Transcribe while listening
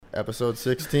Episode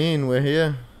 16, we're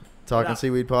here. Talking What up?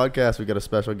 Seaweed Podcast. We got a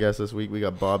special guest this week. We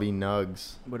got Bobby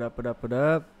Nugs. What up, what up, what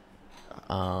up?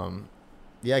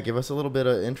 Yeah, give us a little bit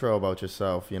of intro about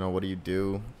yourself. You know, what do you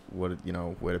do? Where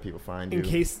do people find you? In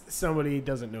case somebody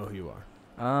doesn't know who you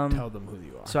are, tell them who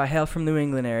you are. So I hail from the New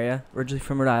England area, originally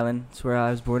from Rhode Island. It's where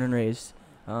I was born and raised.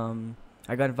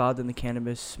 I got involved in the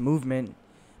cannabis movement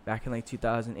back in like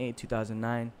 2008,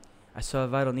 2009. I saw a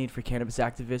vital need for cannabis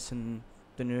activists in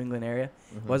the New England area.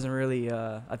 Mhm. Wasn't really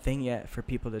a thing yet for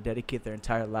people to dedicate their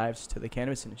entire lives to the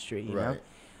cannabis industry, you know?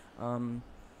 I'm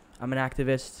an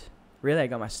activist. Really, I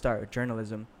got my start with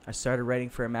journalism. I started writing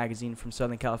for a magazine from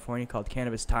Southern California called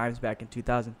Cannabis Times back in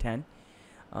 2010.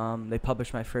 They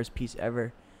published my first piece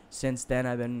ever. Since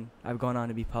then, I've gone on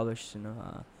to be published in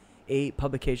 8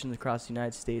 publications across the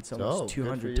United States, almost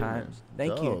 200 times.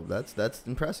 Thank you. That's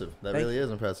impressive. That really is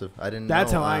impressive. I didn't.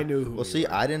 That's know, how I knew. Who Well, you see,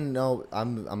 were. I didn't know.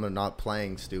 I'm not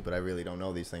playing stupid. I really don't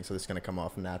know these things, so this is gonna come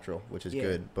off natural, which is Yeah.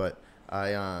 good. But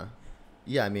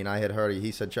yeah, I mean, I had heard.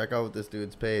 He said, check out this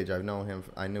dude's page. I've known him.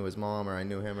 I knew his mom, or I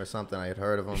knew him, or something. I had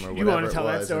heard of him, or whatever. You want to tell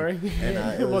it that was. story? And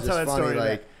it We'll was tell just that funny, story.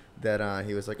 like that.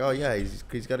 He was like, oh yeah,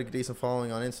 he's got a decent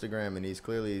following on Instagram, and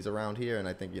he's around here, and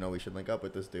I think we should link up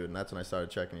with this dude. And that's when I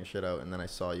started checking your shit out, and then I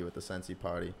saw you at the Sensi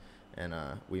party, and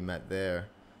we met there.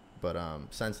 But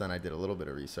since then, I did a little bit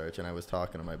of research, and I was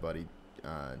talking to my buddy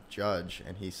Judge,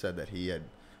 and he said that he had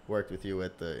worked with you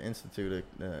at the Institute,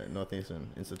 Northeastern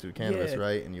Institute of Cannabis, Yeah.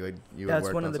 right? And you had That's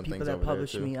worked one on of the some people things that over there,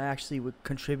 published too. me. I actually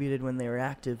contributed when they were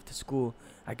active to school.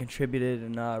 I contributed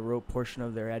and wrote portion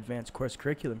of their advanced course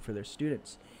curriculum for their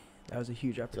students. That was a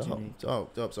huge opportunity.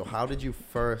 Dope. So how did you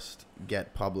first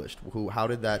get published? How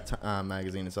did that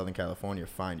magazine in Southern California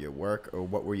find your work, or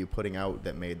what were you putting out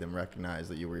that made them recognize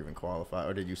that you were even qualified,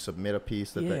 or did you submit a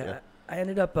piece that? Yeah, I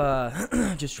ended up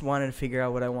just wanting to figure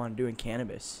out what I wanted to do in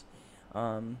cannabis.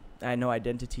 I had no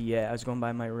identity yet. I was going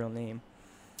by my real name.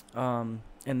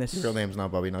 And this Your real name's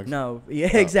not Bobby Nugs? No, yeah,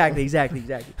 Oh. exactly.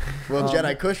 Well, Um,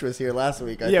 Jedi Kush was here last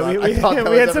week. We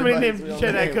had somebody named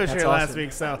Jedi Kush That's here last awesome.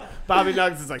 week, so Bobby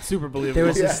Nugs is like super believable. There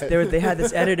was Yeah. they had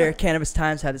this editor. Cannabis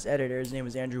Times had this editor. His name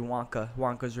was Andrew Wonka.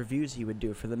 Wonka's reviews he would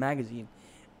do for the magazine.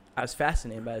 I was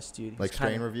fascinated by this dude. He Like was kinda-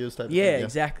 strain reviews type. Yeah, of thing?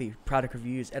 exactly. Product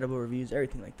reviews, edible reviews,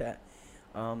 everything like that.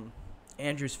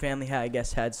 Andrew's family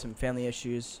had some family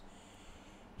issues.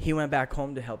 He went back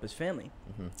home to help his family.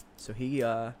 Mhm. So he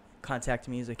contacted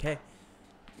me. He's like, hey,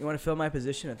 you want to fill my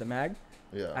position at the mag?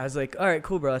 I Yeah. was like, all right,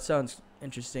 cool, bro. That sounds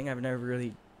interesting. I've never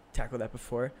really tackled that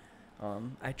before.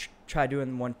 I tried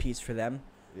doing one piece for them.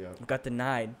 Yeah. Got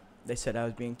denied. They said I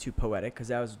was being too poetic because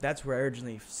that's where I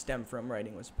originally stemmed from.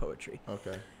 Writing was poetry.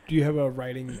 Okay. Do you have a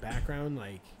writing background?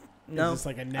 Like, No, is this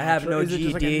like a natural, I have no is it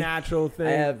just like a GED. natural thing?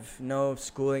 I have no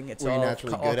schooling. It's Were you all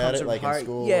naturally all good at comes it, from like heart. in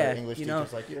school? Yeah, or English you know,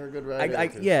 teachers like you're a good writer.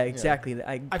 'cause- yeah, exactly.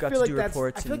 I I got feel to like do that's.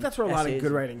 reports. I feel like and that's where a lot of essays good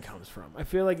and- writing comes from. I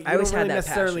feel like you I always don't had really that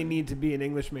necessarily passion. need to be an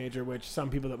English major, which some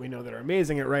people that we know that are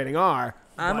amazing at writing are.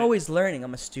 I'm but always learning.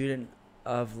 I'm a student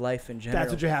of life in general.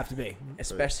 That's what you have to be.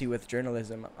 Especially with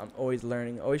journalism. I'm always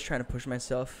learning, always trying to push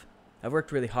myself. I've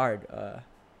worked really hard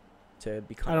to I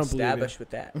become don't believe you. established with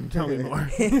that. Tell me more.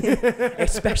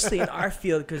 Especially in our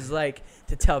field, because like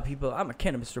to tell people I'm a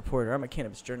cannabis reporter, I'm a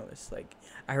cannabis journalist. Like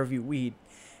I review weed.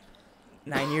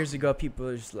 9 years ago,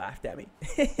 people just laughed at me.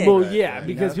 Well, Right, yeah, right.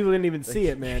 because No. people didn't even see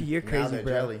it, man. You're Now crazy, they're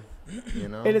bro. jelly, you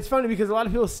know. And it's funny because a lot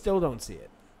of people still don't see it.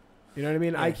 You know what I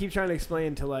mean? I Yeah. keep trying to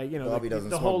explain to Bobby the doesn't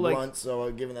the smoke whole like blunts, so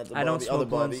I'm giving that to Bobby. I don't Other smoke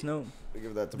blunts. Bobby. No, I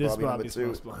give that to this Bobby number Bobby 2.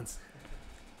 smokes blunts.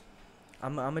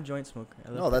 I'm a joint smoker.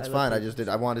 No, that's love fine. I weed. just did.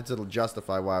 I wanted to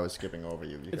justify why I was skipping over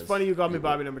you. It's because funny you called me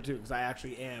people- Bobby number 2 because I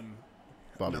actually am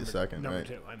Bobby number, the second, number right?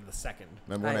 2. I'm the second.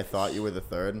 Remember when I I- thought you were the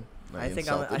third? I You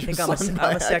think I'm insulted a your son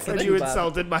by second. accident. Said you Bob.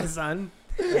 insulted my son.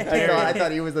 I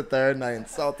thought he was the third, and I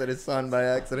insulted his son by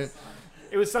accident.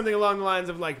 It was something along the lines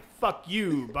of like "fuck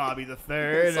you, Bobby the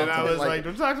third," and I Something was like- like,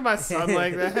 "Don't talk to my son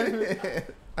like that."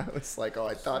 I was like, oh,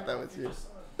 I thought that was you.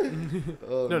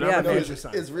 No, not my his, future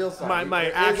son. his real son. My He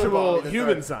is a actual Bobby the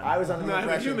human third. son. I was under the My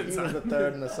impression human he was son. the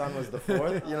third and the son was the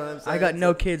fourth. You know what I'm saying? I got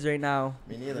no kids right now.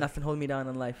 Me neither. Nothing holding me down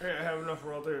in life. I have enough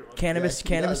for all 3 of us. Cannabis, he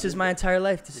cannabis does. is my entire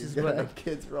life. This He's is got what. enough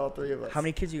kids for all 3 of us. How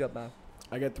many kids you got, Bob?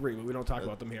 I got 3, but we don't talk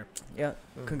about them here. Yeah.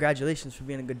 Mm. Congratulations for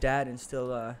being a good dad and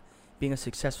still being a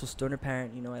successful stoner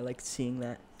parent. You know, I like seeing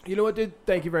that. You know what, dude?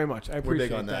 Thank you very much. I We're big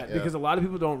appreciate on that, yeah. because a lot of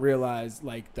people don't realize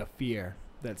like the fear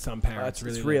that some parents it's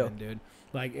really real. live in, dude.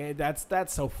 Like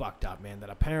that's so fucked up, man. That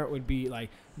a parent would be like,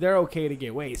 they're okay to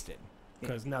get wasted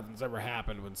because nothing's ever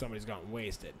happened when somebody's gotten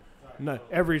wasted. No,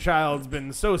 every child's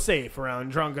been so safe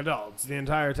around drunk adults the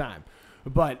entire time.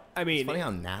 But I mean, It's funny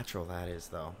how natural that is,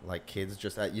 though. Like kids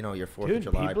just at your 4th Dude, of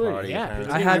July people- party. yeah, your parents-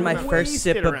 people I get had my wasted first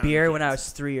sip of around beer when I kids.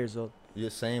 was 3 years old. Yeah,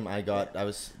 same. My parents. I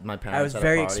was had a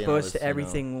very party and I exposed was, to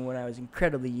everything when I was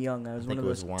incredibly young. I was one think of it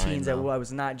was those wine, teens that though. I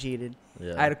was not jaded.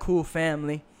 Yeah. I had a cool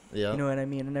family. Yeah. You know what I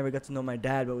mean? I never got to know my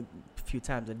dad, but a few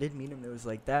times I did meet him. It was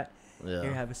like that. Yeah.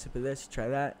 Here, have a sip of this. Try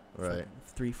that. Right.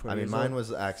 3, 4 I mean, years mine old.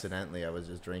 was accidentally. I was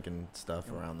just drinking stuff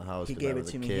around the house. He 'cause gave I it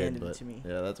was to a me, kid, handed it but to me.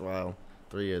 Yeah, that's wild.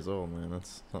 3 years old, man.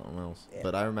 That's something else. Yeah.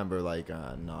 But I remember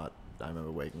I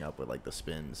remember waking up with like the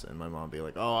spins, and my mom be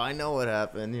like, "Oh, I know what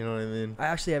happened." You know what I mean? I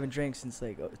actually haven't drank since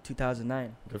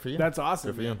 2009. Good for you. That's awesome.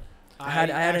 Good for you. man. I had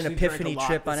an actually drank a epiphany lot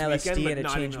trip on this LSD weekend, but and it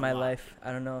not changed even my a lot. life.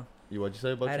 I don't know. What'd you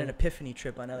say about I had an you? epiphany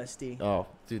trip on LSD. Oh,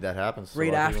 dude, that happens. to a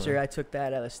Right lot of people, after man. I took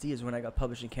that LSD is when I got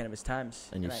published in Cannabis Times.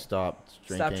 And you I stopped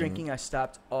drinking. stopped drinking. I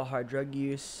stopped all hard drug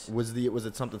use. Was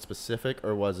it something specific,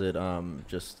 or was it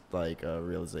just like a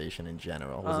realization in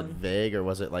general? Was it vague, or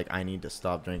was it like I need to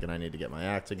stop drinking, I need to get my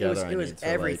act together? It was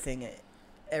everything.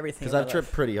 Everything. Because I've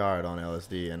tripped pretty hard on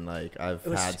LSD, and like I've It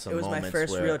was, had some it was moments my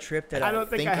first where real trip that I don't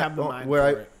think I have the mind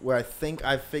where for it. where I think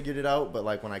I've figured it out, but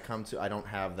like when I come to, I don't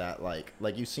have that like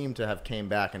you seem to have came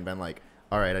back and been like,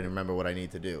 all right, I remember what I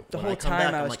need to do. The When whole I come time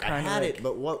back, I I'm was like, I kinda had like- it,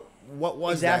 but what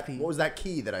was Exactly. that? What was that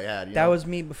key that I had? You That know? was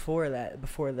me before the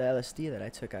LSD that I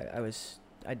took.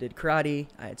 I did karate.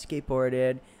 I had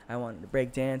skateboarded. I wanted to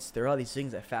break dance. There were all these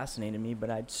things that fascinated me, but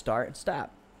I'd start and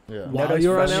stop. Yeah. While Never you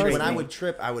were on frustrated When I me. would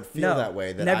trip, I would feel No, that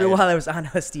way. That never while I was on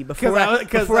LSD. Before I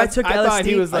took I thought LSD,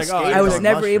 he was like, I oh, skated I was on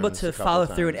never able mushrooms to a couple follow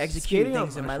through and times. execute Skating on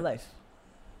things in my mushrooms. life.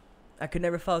 I could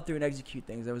never follow through and execute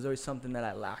things. There was always something that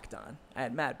I lacked on. I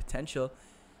had mad potential,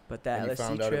 but that and you LSD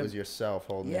found trip, out it was yourself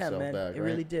holding yeah, yourself man, back, it right?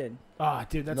 really did. Oh,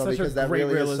 dude, that's No, such a because that great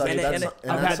really is such- realization. that's And not-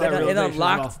 and I've that's had that not- it realization as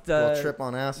well. unlocked Well, trip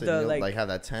on acid, the, you'll like, like have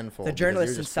that tenfold. the because you're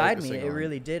journalist just inside me. focusing It on-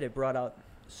 really did. It brought out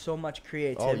so much have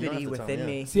creativity to tell within me,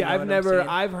 me. yeah. See, you know what I'm saying?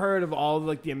 I've heard of all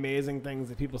like the amazing things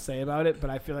that people say about it, but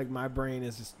I feel like my brain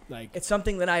is just like It's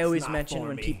something that I always not mention for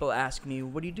when me. people ask me,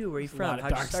 "What do you do? Where are you there's a lot from?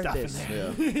 of How'd you dark start stuff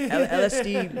this?" in there. Yeah.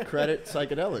 LSD Credit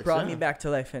psychedelics. brought yeah. me back to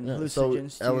life and Yeah. So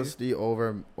hallucinogens. too. LSD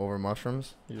over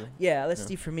mushrooms. Yeah,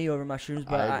 LSD for me over mushrooms,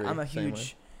 but I agree. I'm a Same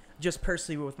huge, just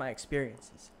personally with my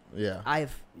experiences. Yeah.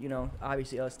 I've,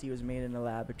 obviously LSD was made in a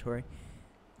laboratory.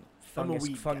 I'm a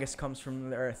weed Fungus comes from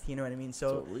the earth, you know what I mean?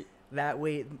 So that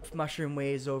way, mushroom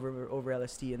weighs over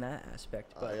LSD in that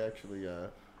aspect. But I actually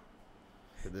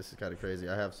this is kind of crazy.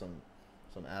 I have some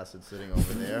acid sitting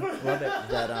over there. love it.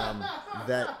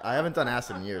 that I haven't done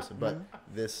acid in years, but Mhm.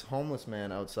 this homeless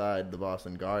man outside the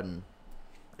Boston Garden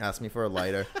asked me for a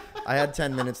lighter. I had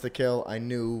 10 minutes to kill. I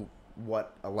knew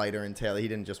what a lighter entailed. He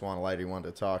didn't just want a lighter. He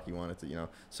wanted to talk. He wanted to,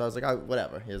 So I was like,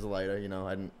 whatever. Here's a lighter.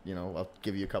 I didn't, I'll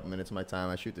give you a couple minutes of my time.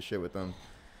 I shoot the shit with him.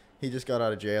 He just got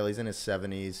out of jail. He's in his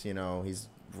 70s. He's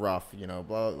rough.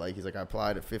 Blah. Like he's like, I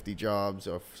applied at 50 jobs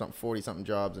or 40 something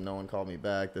jobs, and no one called me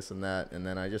back. This and that. And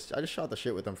then I just shot the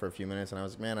shit with him for a few minutes, and I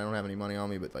was like, man, I don't have any money on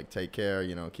me, but like, take care.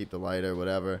 Keep the lighter,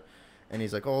 whatever. And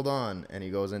he's like, hold on. And he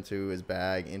goes into his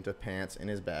bag, into pants in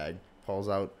his bag, pulls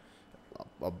out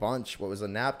a bunch, what was a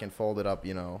napkin folded up,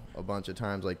 a bunch of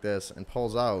times like this, and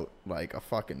pulls out like a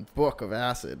fucking book of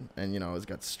acid, and it's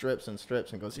got strips and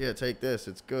strips, and goes, here, take this,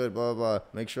 it's good, blah blah,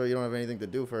 make sure you don't have anything to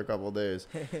do for a couple of days.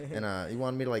 And he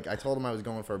wanted me to I told him I was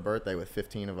going for a birthday with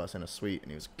 15 of us in a suite,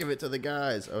 and he was, give it to the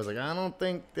guys. I was like, I don't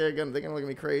think they're gonna look at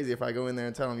me crazy if I go in there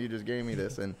and tell them you just gave me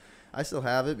this. And I still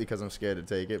have it because I'm scared to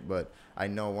take it, but I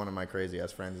know one of my crazy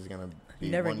ass friends is gonna be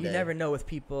you one day. never know with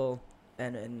people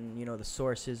and the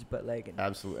sources, but like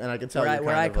Absolutely. And I can tell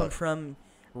where I come from,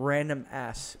 random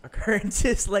ass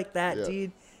occurrences like that, Yeah.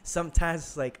 dude. Sometimes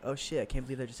it's like, oh shit, I can't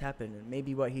believe that just happened. And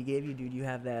maybe what he gave you, dude, you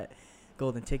have that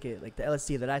golden ticket. Like the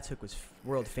LSD that I took was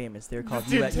world famous. They're called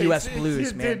US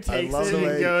Blues, man. I love the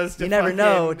way- You never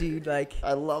know, dude. Like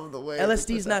I love the way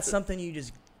LSD is not that's it. something you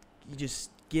just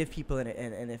give people in it,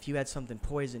 and if you had something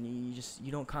poison,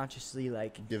 you don't consciously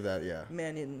like. Give that, yeah.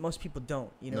 Man, most people don't.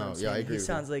 You know No, what I'm yeah, I saying? agree He with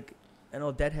sounds like an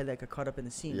old deadhead that got caught up in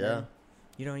the scene. Yeah. Man.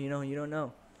 You don't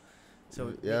know.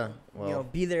 So yeah, well,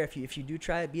 be there if you do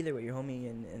try it. Be there with your homie,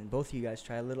 and both of you guys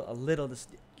try a little that's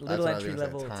what I was entry gonna say,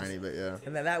 level, tiny bit, yeah.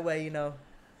 and then that way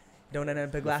don't end up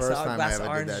a The glass first of time I glass ever of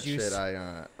did orange that juice.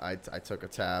 shit, I took a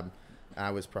tab. I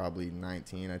was probably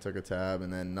 19. I took a tab,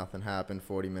 and then nothing happened.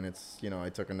 40 minutes, I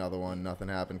took another one. Nothing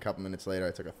happened. A couple minutes later,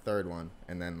 I took a third one,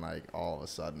 and then like all of a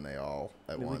sudden, they all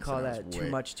at we once. call and I that was too way-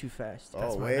 much too fast.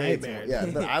 That's Oh, my way too nightmare. yeah.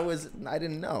 But I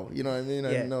didn't know. You know what I mean?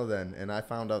 I Yeah. didn't know then, and I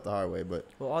found out the hard way. But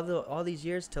Well, all these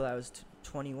years till I was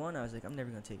 21, I was like, I'm never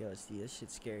gonna take LSD. This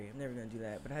shit's scary. I'm never gonna do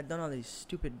that. But I had done all these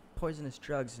stupid poisonous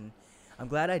drugs, and I'm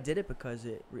glad I did it because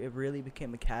it really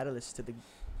became a catalyst to the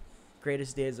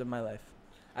greatest days of my life.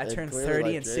 I They turned clearly 30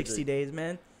 like in 60 JJ. days,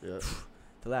 man. Yeah,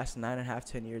 The last 9.5,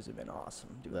 10 years have been awesome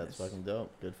doing that's this. fucking dope.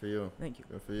 Good for you. Thank you.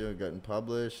 Good for you. Getting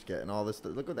published, getting all this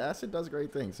stuff. Look what Acid does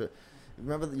great things. So,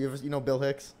 remember, you know Bill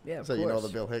Hicks? Yeah, of So you know course. the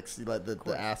Bill Hicks, you like the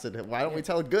course. Acid. Why don't we Yeah.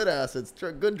 tell good acids,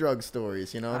 good drug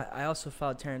stories? You know? I also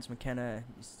followed Terrence McKenna,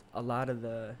 a lot of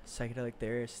the psychedelic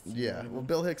theorists. Yeah. Well,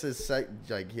 Bill Hicks is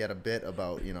like he had a bit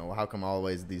about how come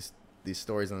always these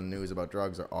stories on the news about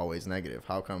drugs are always negative.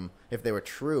 How come if they were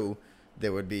true,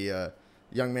 there would be a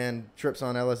young man trips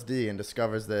on LSD and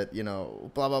discovers that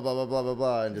blah blah blah blah blah blah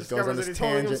blah and just goes on Discovers that this he's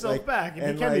holding tangent himself like, back, and he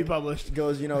and, can be like, published.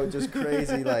 goes just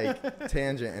crazy like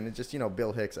tangent, and it just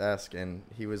Bill Hicks-esque, and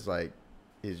he was like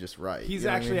he's just right. He's You know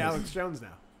what I actually mean? Alex Jones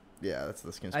now. Yeah, that's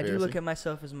this I conspiracy. do look at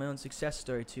myself as my own success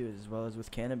story too, as well as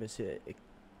with cannabis. It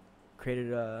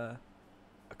created a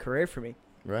career for me.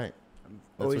 right. I'm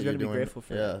That's always what going you're to be doing. grateful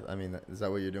for Yeah, that. I mean, is that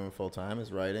what you're doing full time?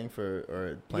 Is writing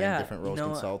or playing Yeah, different you roles, know,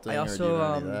 consulting, I or do you do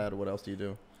also, any of that? Or what else do you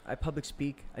do? I public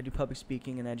speak. I do public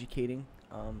speaking and educating.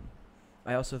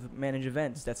 I also manage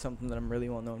events. That's something that I'm really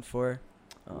well known for.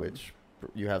 Which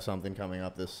you have something coming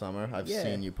up this summer. I've Yeah.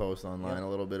 seen you post online Yep. a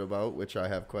little bit about, which I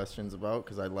have questions about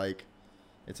because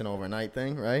it's an overnight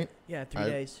thing, right? Yeah, 3 I-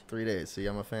 days. 3 days. See,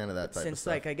 I'm a fan of that type of Since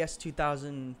stuff. I guess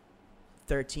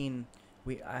 2013,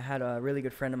 I had a really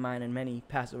good friend of mine, and Manny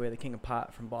passed away, the King of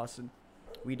Pot from Boston.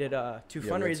 We did 2 Yeah, we had some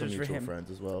fundraisers for mutual him,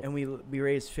 friends as well. and we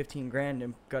raised 15 grand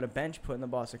and got a bench put in the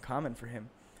Boston Common for him.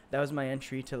 That was my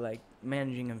entry to like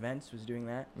managing events, was doing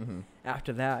that. Mm-hmm.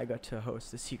 After that, I got to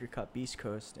host the Secret Cup East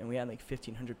Coast, and we had like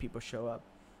 1,500 people show up.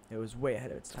 It was way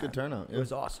ahead of its It's a time. good turnout. It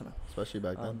was awesome. especially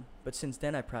back then. But since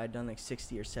then, I've probably done like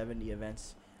 60 or 70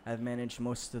 events. I've managed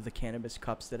most of the cannabis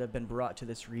cups that have been brought to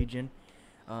this region.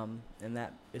 And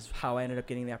that is how I ended up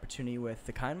getting the opportunity with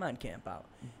the Kind Mind Camp Out,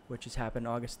 which has happened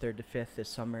August 3rd to 5th this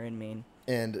summer in Maine.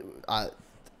 And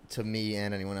to me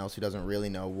and anyone else who doesn't really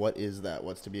know, what is that?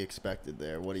 What's to be expected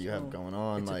there? What do you have So, going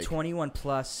on? It's a 21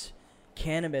 plus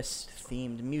cannabis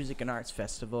themed music and arts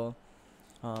festival.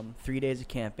 3 days of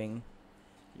camping.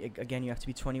 Again, you have to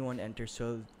be 21 to enter,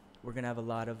 so we're going to have a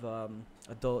lot of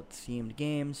adult themed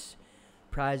games,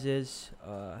 prizes.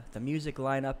 The music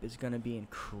lineup is going to be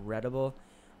incredible.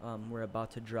 We're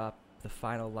about to drop the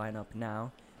final lineup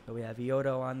now. So we have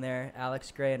Yodo on there,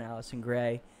 Alex Gray and Allison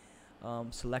Gray.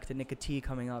 Selected Nicotee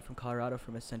coming out from Colorado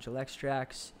from Essential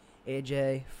Extracts.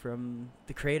 AJ from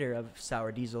the creator of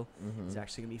Sour Diesel Mm-hmm. is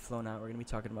actually going to be flown out. We're going to be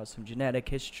talking about some genetic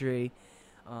history.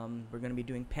 We're going to be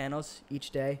doing panels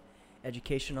each day.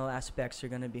 Educational aspects are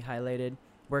going to be highlighted.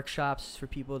 Workshops for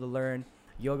people to learn.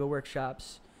 Yoga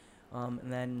workshops. And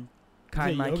then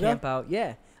Kind it Mind yoga? Camp Out.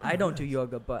 Yeah. I don't do nice.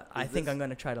 yoga, but I Is think this- I'm going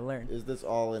to try to learn. Is this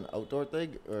all an outdoor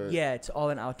thing? Or Yeah, it's all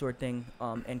an outdoor thing.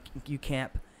 And you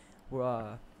camp.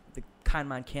 We're, the Kind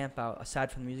Mind Camp Out,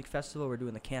 aside from the music festival, we're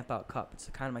doing the Camp Out Cup. It's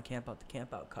the Kind Mind Camp Out, the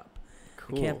Camp Out Cup.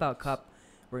 Cool. The Camp Out Cup,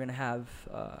 we're going to have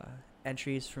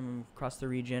entries from across the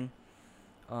region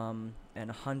and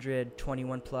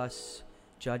 121 plus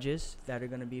judges that are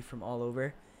going to be from all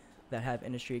over that have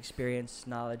industry experience,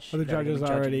 knowledge. Are the that are gonna judges be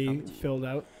judging the already competition. filled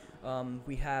out?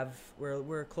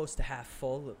 We're close to half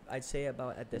full, I'd say,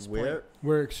 about at this Where? point.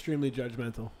 We're extremely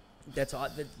judgmental. That's all.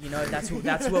 That's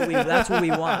what we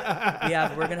want.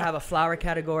 We're gonna have a flower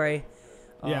category,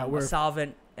 Yeah, a we're-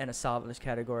 solvent and a solventless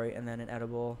category, and then an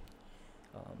edible.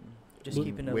 Just Well,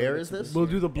 keeping it. where limited is to this? We'll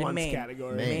do the blunts Maine.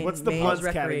 category. Maine. What's the Maine's blunts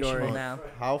recreational category? now?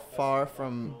 How far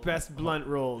from? Best blunt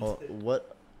rolled.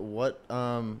 What?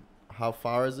 How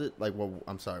far is it? Like, well,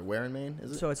 I'm sorry. Where in Maine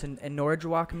is it? So it's in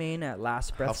Norridgewock, Maine, at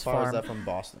Last How Breaths far Farm. is that from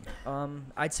Boston?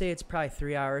 I'd say it's probably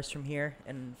 3 hours from here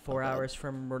and 4 Not bad. hours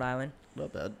from Rhode Island.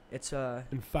 Not bad. It's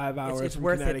In 5 hours it's from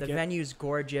worth it. Connecticut. The venue's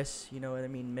gorgeous. You know what I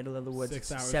mean? Middle of the woods.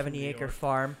 6 hours from 70 New acre York.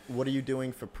 farm. What are you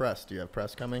doing for press? Do you have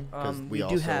press coming? We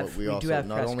do have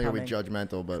not press only are we coming.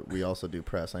 judgmental, but we also do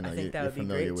press. I know I think that you're would be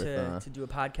familiar great with. to do a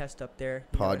podcast up there.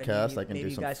 You know what Podcast, I mean? can Maybe do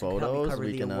you some guys can help me photos, cover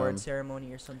we the can, award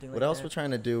ceremony or something like What that. else we're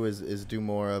trying to do is do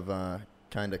more of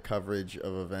kind of coverage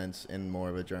of events in more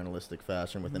of a journalistic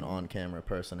fashion with an Mhm. on-camera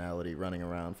personality running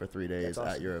around for 3 days That's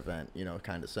awesome. at your event. You know,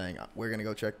 kind of saying, we're gonna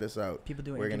go check this out. People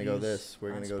doing We're gonna go interviews this. We're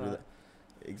on gonna go do spot.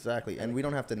 that. Exactly, and we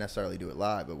don't have to necessarily do it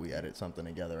live, but we edit something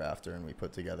together after, and we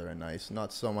put together a nice,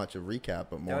 not so much a recap,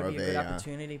 but more That would of be a good a.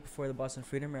 opportunity before the Boston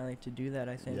Freedom Rally to do that.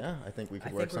 I think. Yeah, I think we I could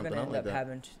think work we're something gonna out end like up that.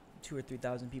 having 2,000 or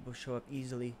 3,000 people show up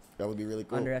easily. That would be really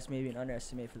cool. Maybe an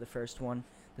underestimate for the first one.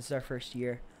 This is our first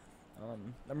year.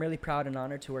 I'm really proud and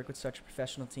honored to work with such a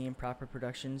professional team, Proper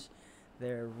Productions.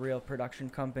 They're a real production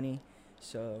company.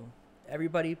 So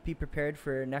everybody be prepared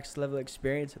for next level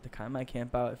experience at the Kind Mind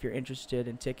Camp Out. If you're interested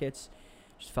in tickets,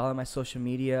 just follow my social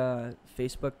media,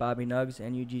 Facebook, Bobby Nugs,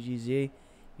 NUGGZ.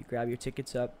 You grab your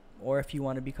tickets up or if you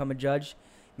want to become a judge,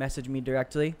 message me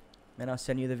directly, and I'll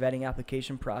send you the vetting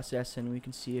application process, and we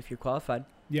can see if you're qualified.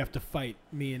 You have to fight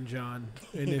me and John,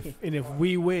 and if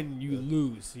we win, you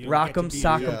lose. You don't get to Rock'em, be-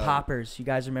 sock'em, Yeah. poppers. You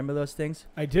guys remember those things?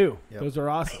 I do. Yep. Those are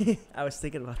awesome. I was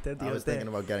thinking about that the I other was day. thinking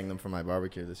about getting them for my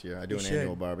barbecue this year. I do You an should.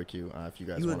 annual barbecue. If you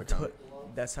guys You want would to come.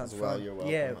 that sounds As well, fun. you're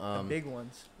welcome. Yeah, the big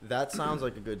ones. That sounds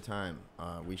like a good time.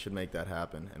 We should make that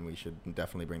happen, and we should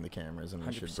definitely bring the cameras, and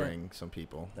we should 100%. bring some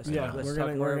people. Let's Yeah, talk, let's we're talk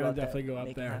gonna- more we're gonna about that. definitely go up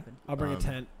Make it there. happen. I'll bring a Um,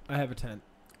 tent. I have a tent.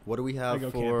 What do we have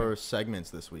go for camping. segments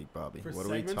this week, Bobby? For What are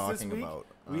we segments this talking week? about?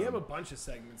 We have a bunch of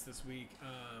segments this week.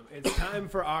 It's time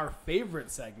for our favorite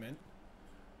segment.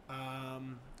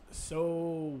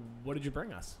 So, what did you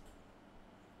bring us?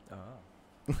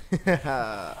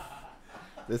 Oh.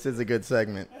 This is a good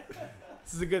segment.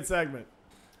 This is a good segment.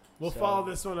 We'll So- follow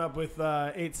this one up with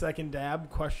 8-second dab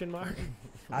question mark.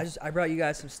 I brought you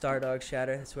guys some Stardog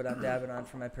Shatter. That's what I'm dabbing on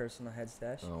for my personal head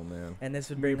stash. Oh man. And this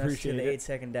would We bring us to appreciate the it.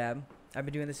 8-second dab. I've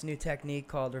been doing this new technique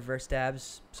called reverse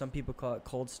dabs. Some people call it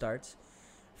cold starts.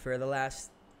 For the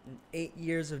last 8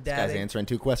 years of This guy's dabbing. answering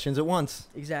 2 questions at once.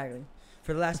 Exactly.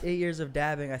 For the last 8 years of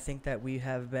dabbing, I think that we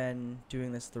have been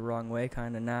doing this the wrong way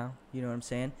kind of now. You know what I'm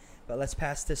saying? But let's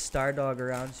pass this Stardog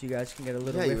around so you guys can get a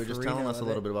little Yeah, you were whiff just or telling read us a of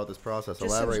little it. bit about this process. Just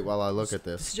some- Elaborate while I look at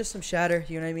This this. is just some shatter.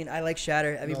 You know what I mean? I like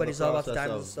shatter. Everybody's all about the process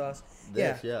diamonds of sauce.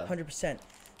 This, yeah, yeah. 100%.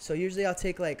 So usually I'll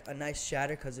take like a nice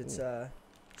shatter because it's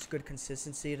good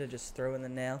consistency to just throw in the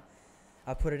nail.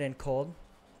 I'll put it in cold,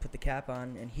 put the cap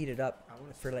on, and heat it up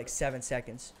for like 7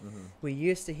 seconds. Mhm. We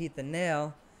used to heat the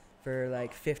nail for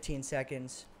like 15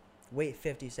 seconds, wait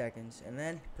 50 seconds, and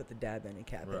then put the dab in and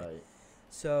cap it. Right.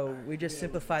 So we just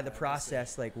simplify the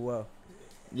process like, whoa.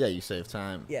 Yeah, you save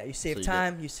time. Yeah, you save So you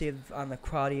time, you save on the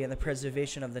quality and the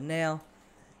preservation of the nail,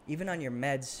 even on your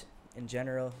meds in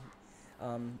general.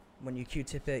 When you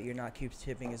Q-tip it, you're not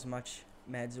Q-tipping as much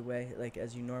meds away like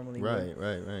as you normally would.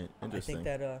 Right. I Interesting. think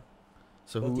that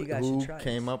So both who you guys should who try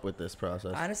came this. up with this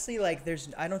process? honestly, like,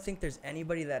 I don't think there's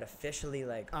anybody that officially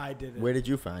like. I did it. Where did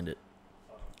you find it?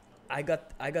 I got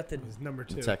the It was number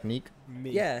The 2. technique? Me.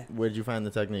 yeah. Where did you find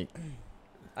the technique?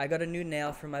 I got a new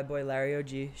nail from my boy Larry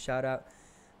OG. Shout out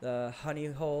the Honey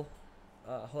Hole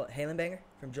Halenbanger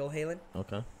from Joel Halen.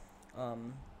 Okay.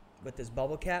 With this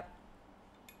bubble cap.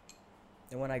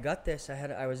 And when I got this,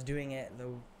 I was doing it the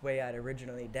way I'd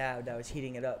originally dabbed. I was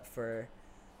heating it up for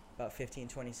about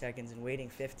 15-20 seconds and waiting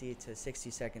 50 to 60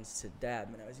 seconds to dab,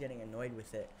 and I was getting annoyed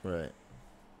with it. Right.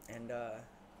 And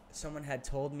someone had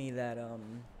told me that,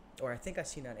 or I think I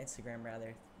seen it on Instagram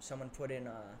rather, someone put in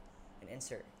an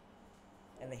insert,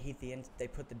 and they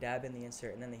put the dab in the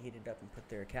insert, and then they heat it up and put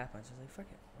their cap on. So I was like,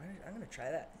 fuck it, I'm gonna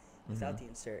try that without Mhm. the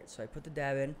insert. So I put the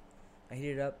dab in, I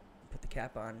heated it up, put the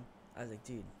cap on. I was like,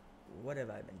 dude, what have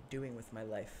I been doing with my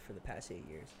life for the past 8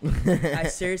 years? I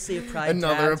seriously have probably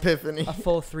Another dabbed epiphany. a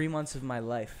full 3 months of my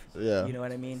life. Yeah. You know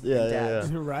what I mean? Yeah, And yeah,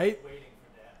 dabs. Right? Right.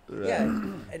 Yeah,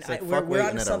 and It's like, we're fuck onto waiting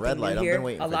at a something red new light. I've here. been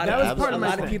waiting A for lot That was of part people, of a my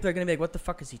lot of thing. people are gonna be like, "What the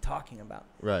fuck is he talking about?"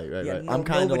 Right. Yeah, I'm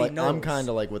kind of nobody like I'm knows. kind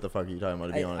of like, what the fuck are you talking about?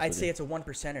 To be honest I'd with say you. it's a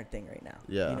 1%er thing right now.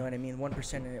 Yeah. You know what I mean?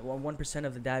 1%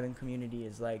 of the diving community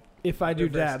is like, If I do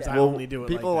Reverse dabs, dab. I only do it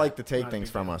people like like that. to take Not a things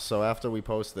big from fan. us. So after we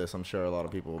post this, I'm sure a lot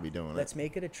of people will be doing let's it.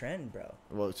 make it a trend, bro.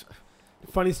 Well, it's-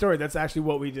 Funny story. That's actually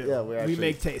what we do. Yeah, we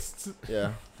make tastes.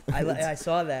 yeah, I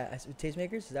saw that.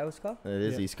 Tastemakers, is that what it's called? it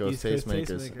is Yeah. East Coast East Coast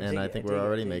Tastemakers, Tastemakers. and I Dig it, think dig we're it,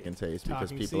 already dig it. making taste because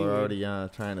Talking people are seaweed. already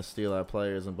trying to steal our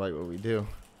players and bite what we do.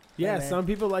 Yeah, man. some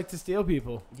people like to steal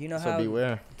people. Do you know So how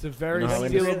beware. It's a very You know how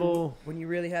stealable. when you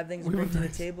really have things to We bring to the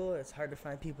reverse- table, it's hard to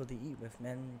find people to eat with,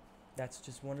 man. That's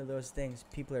just one of those things.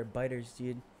 People are biters,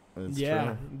 dude. It's Yeah,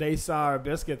 true. they saw our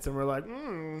biscuits and were like,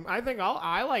 I think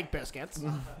I like biscuits.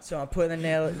 So I'm putting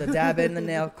the dab in the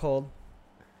nail cold.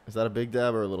 Is that a big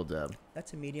dab or a little dab?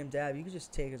 That's a medium dab. You can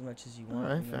just take as much as you All want.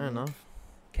 right, you know fair what I mean? enough.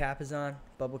 Cap is on,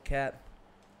 bubble cap,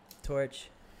 torch,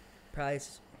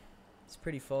 price. It's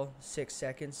pretty full. 6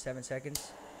 seconds, 7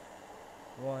 seconds.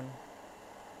 1,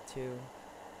 2,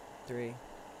 3,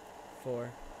 4,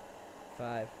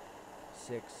 5,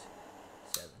 6,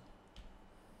 7.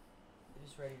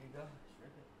 Just ready to go. Just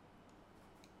rip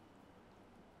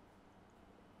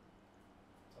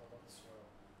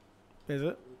it. Is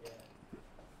it?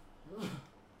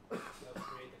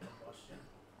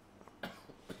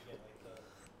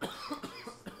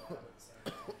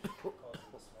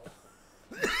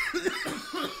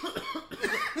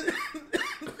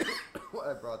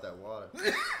 I brought that water.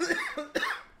 Sweating.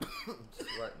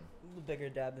 A little bigger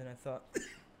dab than I thought.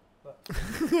 But,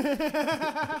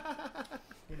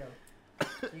 you know,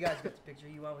 you guys got the picture.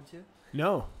 You want one too?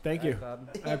 No, thank you.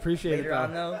 Alright, Bob. I appreciate Later it.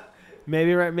 on, Though. though.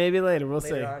 Maybe maybe later. We'll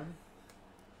Later see. on.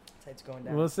 Tights going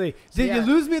down. We'll see. So, Did yeah. you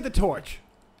lose me at the torch?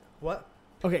 What?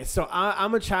 Okay, so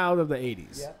I'm a child of the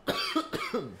 80s.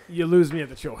 Yeah. You lose me at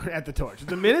the torch.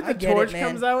 The minute I the get it, torch man.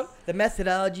 comes out, The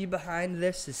methodology behind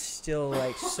this is still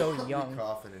like so young.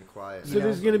 Coughing and quiet. so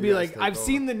there's gonna be You like guys take I've over.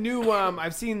 seen the new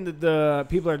I've seen the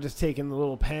people are just taking the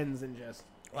little pens and just.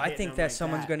 Well, I hitting think them that like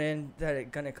someone's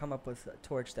that. gonna come up with a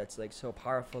torch that's like so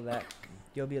powerful that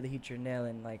you'll be able to heat your nail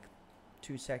in like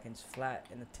 2 seconds flat,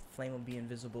 and the flame will be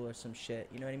invisible or some shit.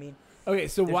 You know what I mean? Okay,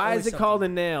 so There's why always is it called a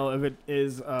something. nail if it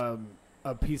is a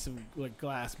piece of like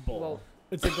glass bowl? Well,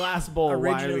 it's a glass bowl. Why are we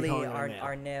Originally, calling it a nail?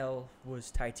 our nail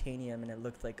was titanium, and it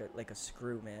looked like a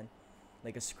screw, man,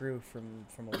 like a screw from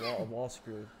a wall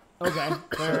screw. Okay, fair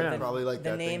So enough. Probably like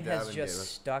The that name thing has Davin just gave us.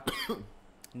 stuck.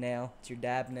 Nail. It's your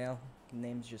dab nail. The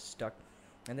name's just stuck,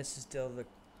 and this is still the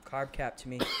carb cap to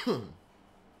me.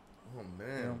 Oh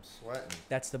man, You know. I'm sweating.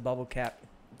 That's the bubble cap.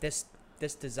 This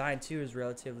design too is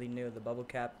relatively new. The bubble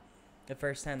cap. The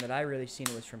first time that I really seen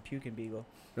it was from Puke and Beagle.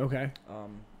 Okay.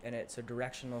 And it's a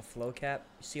directional flow cap.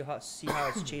 You see how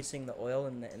it's chasing the oil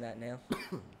in that nail?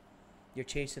 You're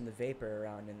chasing the vapor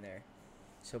around in there.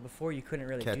 So before you couldn't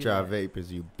really Catch do our that.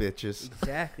 vapors, you bitches.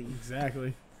 Exactly.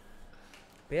 Exactly.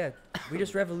 But yeah, we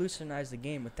just revolutionized the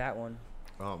game with that one.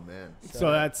 Oh man.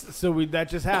 So that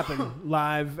just happened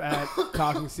live at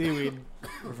Talking Seaweed.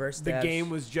 Reverse The dabs.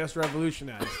 game was just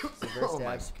revolutionized. Reverse Oh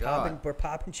my dabs. God. We're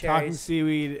popping Talking cherries.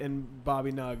 Seaweed and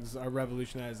Bobby Nugs are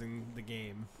revolutionizing the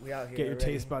game. We out here. Get your already.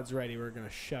 taste buds ready. We're gonna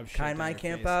shove shit. Kind down Mind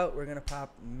your Camp face. out. We're gonna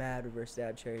pop mad reverse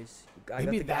dab cherries. I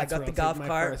Maybe got that's the where I'll golf take my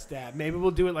cart. first dab. Maybe we'll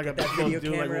do it like Get that video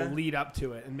camera. we'll lead up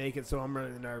to it and make it so I'm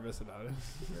really nervous about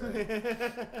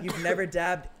it. You've never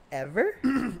dabbed ever?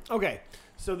 Okay,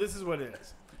 so this is what it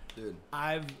is. Dude,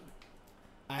 I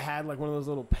had like one of those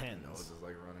little pens. nose is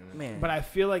like running in. Man. But I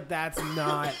feel like that's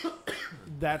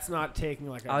not taking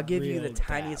like a I'll give you real the dab.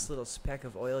 tiniest little speck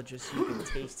of oil just so you can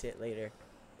taste it later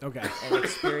Okay. and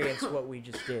experience what we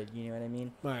just did. You know what I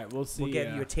mean? All right, we'll see. We'll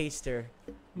give you a taster.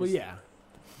 Well, yeah.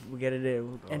 We'll get it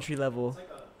in Oh. entry level.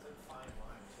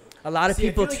 A lot of See, I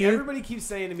people feel like too. everybody keeps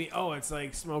saying to me, "Oh, it's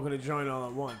like smoking a joint all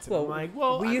at once." And Well, I'm like,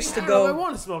 "Well, we I used mean, to I don't know if go- I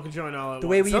want to smoke a joint all at The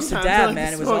once. way we used to Sometimes I dab, like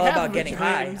man, it was smoke all half about of a getting joint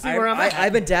high. and see where I'm at.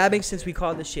 I've been dabbing since we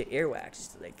called this shit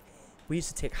earwax. Like, we used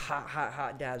to take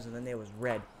hot dabs, and then they was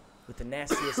red with the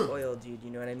nastiest oil, dude. You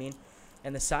know what I mean?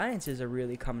 And the sciences are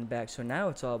really coming back. So now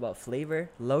it's all about flavor,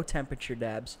 low temperature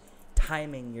dabs,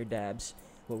 timing your dabs.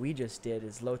 What we just did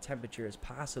is low temperature as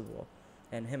possible.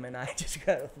 And him and I just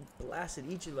got blasted,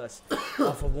 each of us,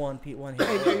 off of one hit.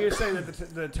 Hey, you're saying that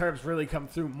the terps really come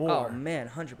through more. Oh man,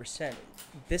 100%.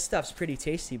 This stuff's pretty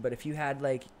tasty, but if you had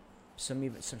like some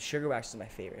sugar wax is my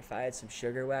favorite. If I had some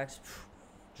sugar wax,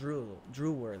 drool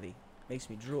worthy, makes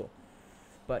me drool.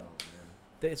 But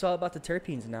it's all about the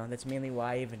terpenes now. That's mainly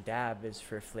why I even dab is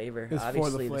for flavor. It's for the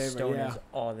Obviously, the flavor, stone yeah. is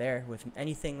all there. With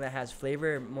anything that has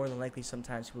flavor, more than likely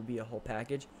sometimes will be a whole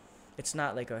package. It's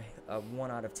not like a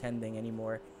 1 out of 10 thing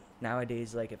anymore.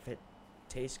 Nowadays, like if it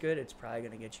tastes good, it's probably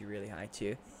gonna get you really high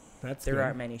too. That's There good.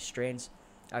 aren't many strains.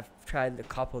 I've tried the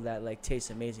couple that like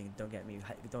taste amazing. Don't get me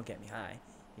high.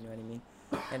 You know what I mean?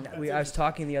 And I was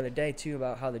talking the other day too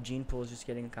about how the gene pool is just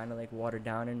getting kind of like watered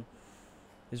down, and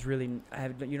is really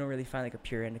you don't really find like a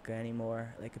pure indica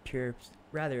anymore. Like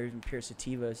rather even pure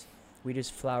sativas. We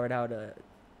just flowered out a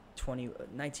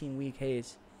 19-week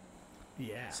haze.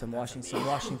 Yeah. Some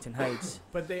Washington Heights.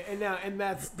 But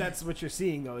that's what you're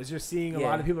seeing though. Is you're seeing a Yeah.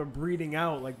 lot of people are breeding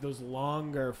out like those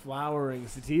longer flowering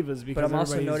sativas because But I'm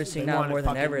also everybody's- noticing they now want it more than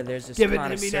fucking- ever, there's this Give it to me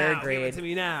connoisseur now. Give it grade. to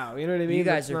me now. You know what I mean? You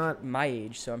guys That's are not. my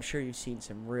age, so I'm sure you've seen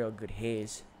some real good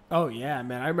haze. Oh yeah,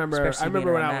 man. I remember Especially being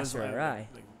when around I was Master RI.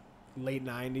 like late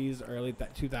 '90s, early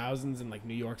 2000s in like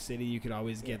New York City. You could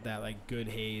always get that like good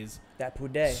haze, That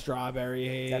poudet. strawberry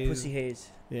haze. That pussy haze.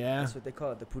 Yeah. That's what they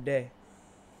call it, the poudet.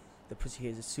 The pussy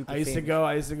haze is super I used to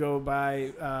famous. go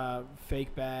buy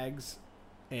fake bags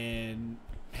and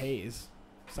haze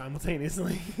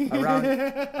simultaneously.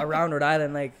 Around Rhode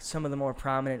Island, like some of the more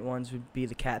prominent ones would be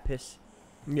the cat piss.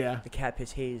 Yeah. The cat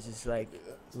piss haze is like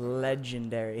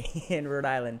legendary in Rhode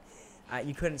Island.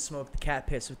 You couldn't smoke the cat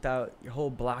piss without your whole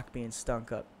block being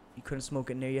stunk up. You couldn't smoke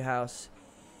it near your house.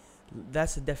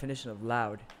 That's the definition of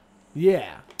loud.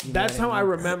 Yeah. You know That's what I how I mean?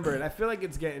 remember it. I feel like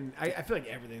it's getting. I feel like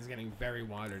everything's getting very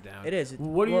watered down. It is.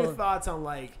 What are Well, your thoughts on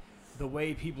like the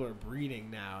way people are breeding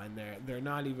now, and they're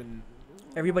not even.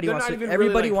 Everybody they're wants not to. even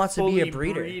Everybody really, like, wants to be a fully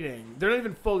breeder. Breeding. They're not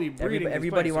even fully breeding. these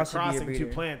everybody plants. They're wants to be a crossing two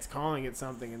breeder. plants, calling it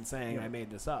something, and saying, Yeah. "I made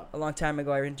this up." A long time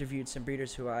ago, I interviewed some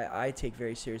breeders who I take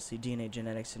very seriously, DNA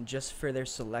genetics, and just for their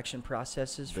selection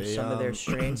processes for some of their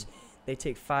strains, they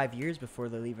take 5 years before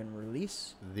they'll even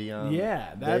release. The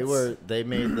Yeah, they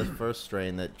made the first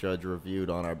strain that Judge reviewed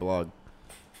on our blog.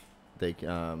 They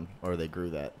they grew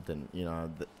that. Then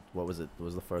what was it? It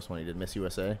was the first one he did, Miss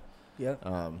USA. Yep.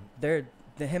 They're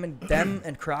them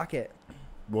and Crockett.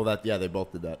 Well, they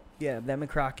both did that. Yeah, them and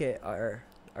Crockett are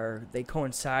they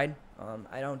coincide.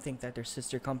 I don't think that they're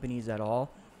sister companies at all,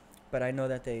 but I know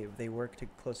that they worked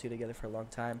closely together for a long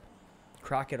time.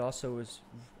 Crockett also was,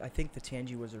 I think the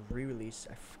Tangie was a re-release.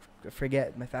 I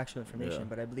forget my factual information,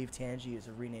 but I believe Tangie is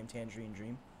a renamed Tangerine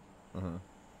Dream.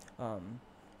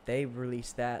 They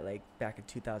released that like back in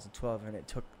 2012, and it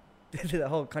took the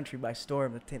whole country by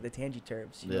storm. The Tangie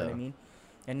terms, you know what I mean?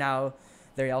 And now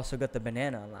they also got the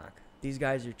banana on lock. These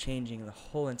guys are changing the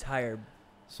whole entire.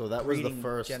 So that was the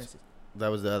first. Genesis. That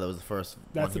was the first.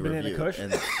 That's one the he Banana reviewed. Kush?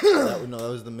 And that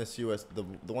was the Miss US.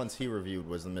 The ones he reviewed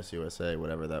was the Miss USA,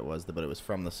 whatever that was. But it was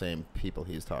from the same people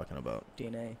he's talking about.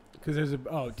 DNA. Because there's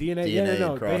DNA. DNA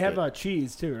No. They have Crockett.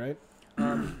 cheese too,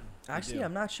 right? Actually, do.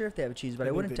 I'm not sure if they have cheese, but I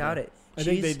think wouldn't they doubt do. it. I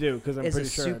think they Cheese do because I'm is a pretty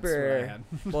sure super-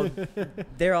 that's what I had. Well,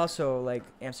 they're also like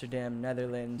Amsterdam,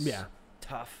 Netherlands. Yeah.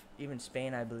 Tough. Even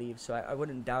Spain, I believe. So I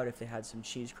wouldn't doubt if they had some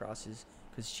cheese crosses,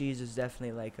 because cheese is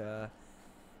definitely like a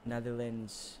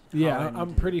Netherlands. Yeah, Holland,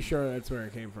 I'm pretty sure that's where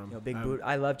it came from. You know, Big Buddha.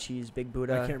 I love cheese. Big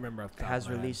Buddha I can't remember off the top has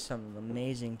of my head. released some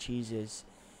amazing cheeses.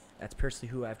 That's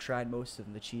personally who I've tried most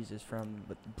of the cheeses from.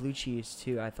 But the blue cheese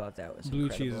too, I thought that was Blue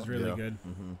incredible. cheese is really good.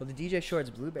 Mm-hmm. Well, the DJ Shorts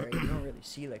blueberry, you don't really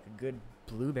see like a good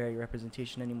blueberry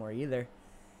representation anymore either.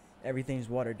 Everything's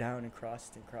watered down and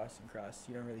crossed and crossed and crossed.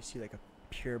 You don't really see like a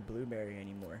pure blueberry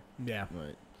anymore. Yeah.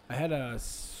 Right. I had a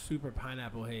super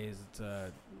pineapple haze. It's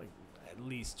like at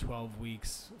least 12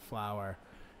 weeks flour,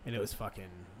 and it was fucking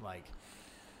like.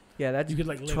 Yeah, that's You could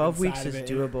like live 12 weeks inside of is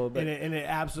it, doable, but and it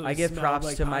absolutely. I give smelled props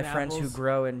like to my friends who pineapples.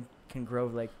 grow and can grow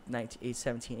like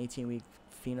 17, 18 week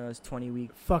phenos, 20 week.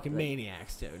 Fucking like-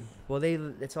 maniacs, dude. Well,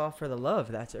 it's all for the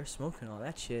love. They're smoking all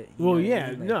that shit. Well, you know what I yeah,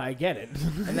 mean? Like, no, I get it.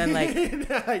 And then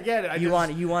like I get it. you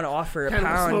want to offer a kinda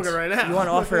pound. smoking right now. You want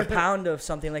to offer a pound of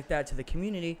something like that to the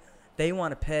community. They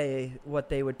want to pay what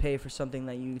they would pay for something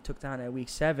that you took down at week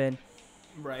 7.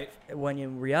 Right. When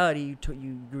in reality,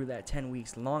 you grew that 10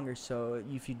 weeks longer. So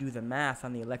if you do the math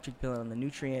on the electric bill and the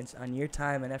nutrients, on your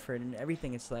time and effort and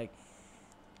everything, it's like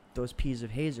those peas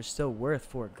of haze are still worth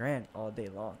 $4,000 all day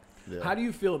long. Yeah. How do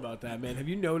you feel about that, man? Have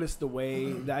you noticed the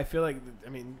way that I feel like? I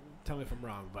mean, tell me if I'm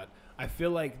wrong, but I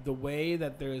feel like the way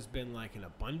that there's been like an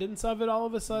abundance of it all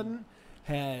of a sudden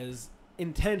has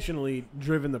intentionally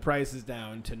driven the prices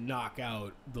down to knock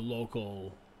out the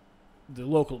local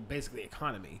basically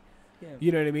economy. Yeah.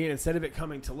 You know what I mean? Instead of it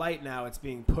coming to light now, it's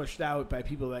being pushed out by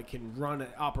people that can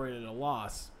operate at a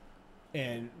loss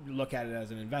and look at it as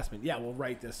an investment. Yeah, we'll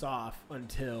write this off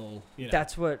until, you know.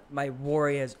 That's what my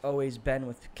worry has always been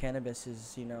with cannabis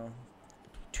is,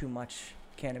 too much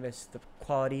cannabis, the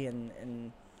quality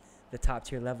and the top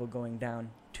tier level going down,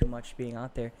 too much being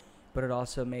out there. But it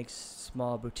also makes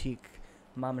small boutique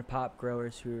mom and pop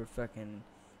growers who are fucking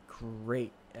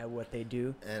great at what they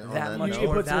do And on that that much note- It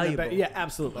more puts it in a valuable. yeah,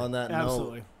 absolutely. On that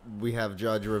absolutely. note, we have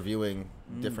Judge reviewing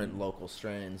different Mm. local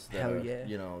strains that Hell are, yeah.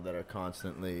 that are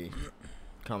constantly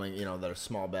coming, that are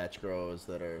small batch grows,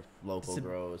 that are local It's the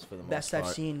grows for the most Best part.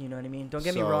 I've seen, you know what I mean? Don't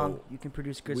get me So, wrong, you can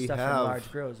produce good we stuff have- from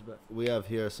large grows, but We have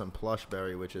here some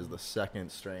Plushberry, which is the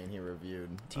second strain he reviewed.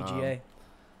 TGA.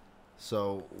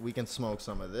 So we can smoke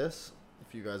some of this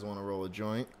if you guys want to roll a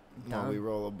joint. While we Down.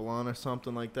 roll a blunt or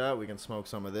something like that, we can smoke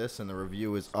some of this, and the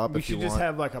review is up We if you should just want.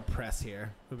 have like a press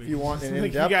here. If you want an Like, you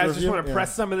in-depth guys just review, want to yeah.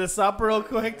 press some of this up real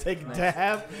quick, take a Nice.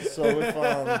 dab. So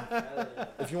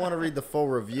if you want to read the full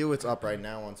review, it's up right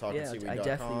now on TalkingSeaweed.com. I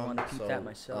definitely wanna peep that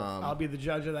myself. I'll be the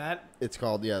judge of that. It's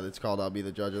called I'll Be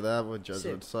the Judge of That with Judge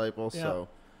Sick. of Disciple. Yeah. So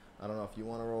I don't know if you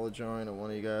want to roll a joint or one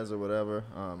of you guys or whatever.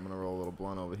 I'm gonna roll a little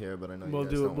blunt over here, but I know We'll you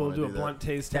guys do don't we'll wanna do a that. blunt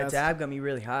taste That test. dab got me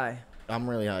really high. I'm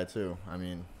really high too. I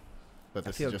mean, but I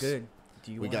this feel is just good.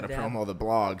 Do you we want got to a dab? promo the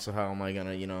blog. So how am I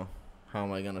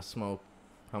gonna smoke?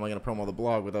 How am I gonna promo the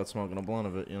blog without smoking a blunt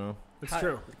of it? It's How-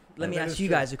 true. Let me That ask is you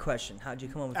true. guys a question. How'd you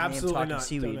come up with the name Absolutely Talking not.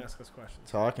 Seaweed? Don't ask us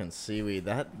questions. Talking seaweed.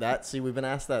 See, we've been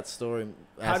asked that story.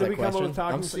 How asked did that we come up question. with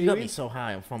Talking You got me Seaweed? so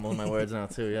high. I'm fumbling my words now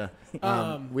too. Yeah.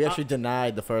 Um, We actually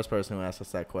denied the first person who asked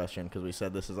us that question because we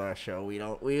said this is our show. We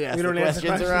ask We the don't answer questions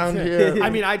questions. around here. I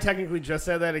mean, I technically just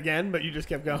said that again, but you just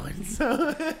kept going.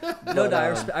 So No,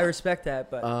 But, I respect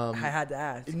that, but um, I had to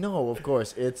ask. No, of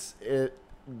course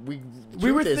we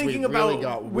we were truth is thinking we about really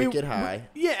got wicked high.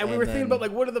 Yeah, and we and were thinking then- about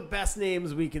like what are the best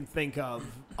names we can think of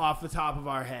off the top of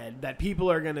our head that people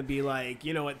are going to be like,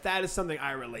 you know what, that is something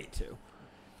I relate to.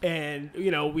 And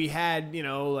we had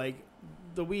like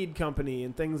the weed company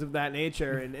and things of that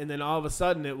nature, and then all of a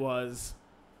sudden it was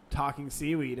talking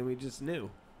seaweed, and we just knew.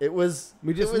 It was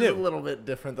We just it was knew. a little bit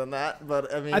different than that,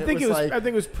 but I mean, I think it was. like I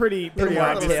think it was pretty more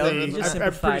obviously. detailed. You just I'm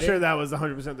simplified pretty it. sure that was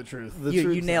 100% the truth. the You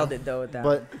truth. nailed it though with that.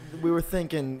 But one. we were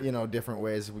thinking, different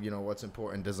ways. What's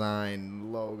important: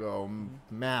 design, logo,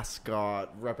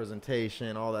 mascot,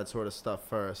 representation, all that sort of stuff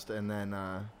first, and then,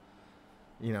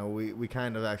 we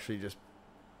kind of actually just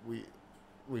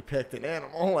we picked an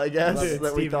animal, I guess, Dude,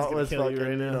 that we Steven's thought gonna was kill you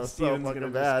fucking, right now. so Steven's fucking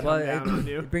gonna bad. just- Well, down on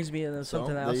you. it brings me to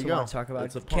something I there also you want go. to talk about.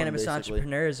 It's a pun, Cannabis basically.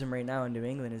 entrepreneurism right now in New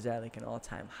England is at like an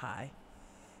all-time high.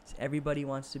 So everybody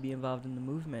wants to be involved in the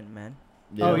movement, man.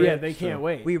 Oh yeah, right, they sure. can't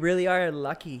wait. We really are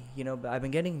lucky, but I've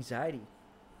been getting anxiety.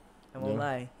 I won't Yeah.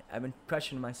 lie. I've been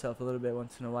questioning myself a little bit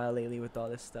once in a while lately with all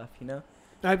this stuff,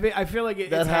 I feel like That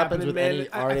it's happens happening, with man. any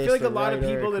I artist feel like a or lot of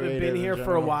writer or people that have creative been in here for a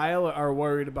general. while are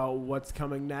worried about what's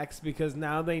coming next because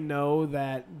now they know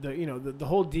that the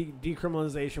whole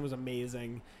decriminalization was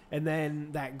amazing, and then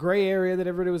that gray area that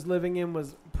everybody was living in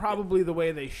was probably the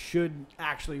way they should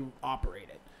actually operate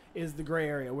it. Is the gray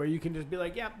area where you can just be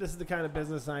like, yep, this is the kind of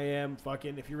business I am.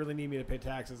 Fucking, if you really need me to pay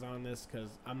taxes on this, because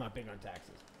I'm not big on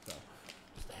taxes. So,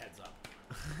 just a heads up.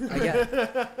 I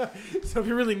get So if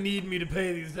you really need me to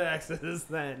pay these taxes,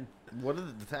 then What are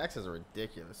the taxes are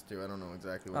ridiculous too. I don't know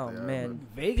exactly what Oh they are. man,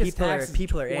 Vegas People are- tax is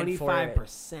people are in for it.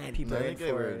 25%. people I are in think they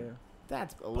for were- it.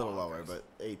 That's But a little bonkers. lower, but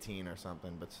 18 or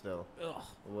something. But still, Ugh.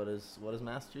 what is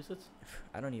Massachusetts?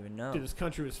 I don't even know. Dude, this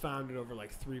country was founded over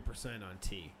like 3% on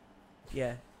tea.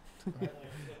 Yeah.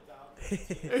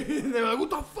 They were like, what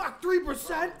the fuck,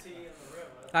 3%?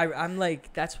 I'm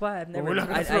like, that's why I've Well, never, we're not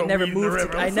gonna I throw never weed in the moved,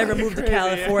 river. I That's never fucking moved to crazy.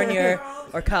 California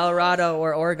or Colorado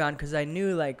or Oregon because I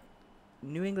knew like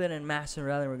New England and Mass and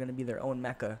Rhode Island were gonna be their own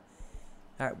mecca.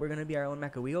 All right, we're gonna be our own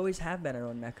mecca. We always have been our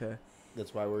own mecca.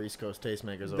 That's why we're East Coast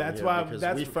tastemakers over That's here. why- because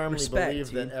that's we firmly respect,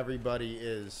 believe that T. everybody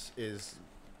is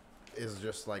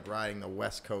just like riding the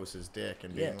West Coast's dick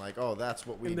and being Yeah. like, oh, that's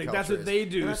what weed And culture that's what is. they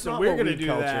And do, that's so not we're what gonna weed do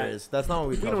culture that. is. That's not what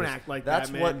weed We culture don't is. act like That's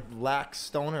that, what man. lax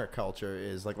stoner culture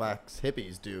is. Like lax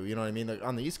hippies do. You know what I mean? Like,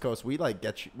 on the East Coast, we like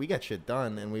get shit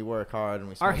done and we work hard and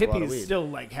we Our smoke a lot of hippies weed. still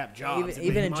like have jobs. and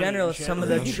Even make in money general, and shit. some of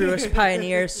the truest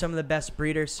pioneers, some of the best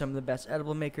breeders, some of the best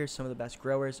edible makers, some of the best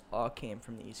growers all came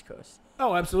from the East Coast.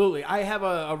 Oh, absolutely. I have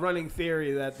a running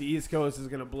theory that the East Coast is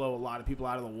going to blow a lot of people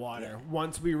out of the water Yeah.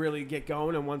 once we really get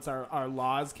going and once our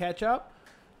laws catch up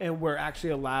and we're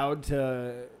actually allowed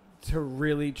to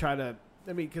really try to.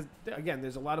 I mean, because, again,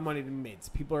 there's a lot of money to be made.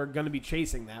 So people are going to be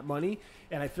chasing that money.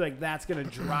 And I feel like that's going to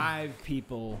drive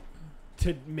people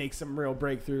to make some real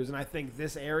breakthroughs. And I think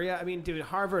this area, I mean, dude,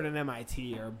 Harvard and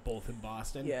MIT are both in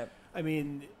Boston. Yeah. I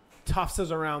mean, Tufts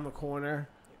is around the corner.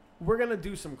 We're gonna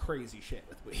do some crazy shit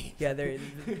with weed. Yeah, We're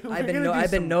I've gonna do been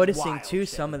some noticing wild too. shit.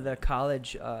 Some of the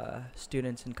college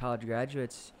students and college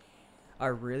graduates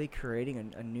are really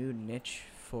creating a new niche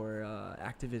for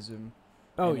activism.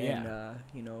 Oh and, yeah.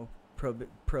 And,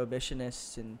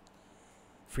 prohibitionists and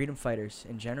freedom fighters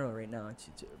in general right now. It's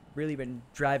really been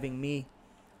driving me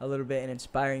a little bit and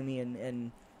inspiring me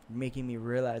and making me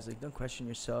realize, like, don't question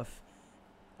yourself.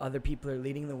 Other people are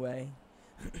leading the way.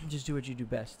 Just do what you do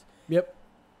best. Yep.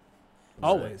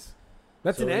 Always.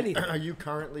 That's So in are- anything. Are you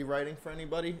currently writing for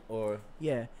anybody or?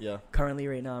 Yeah. Yeah. Currently,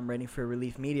 right now, I'm writing for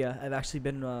Relief Media. I've actually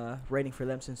been writing for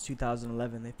them since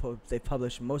 2011. They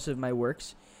published most of my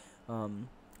works.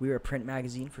 We were a print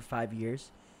magazine for 5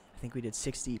 years. I think we did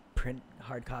 60 print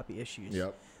hard copy issues.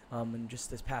 Yep. And just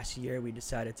this past year, we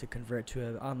decided to convert to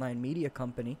an online media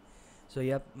company. So,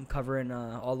 yep, I'm covering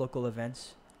all local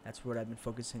events. That's what I've been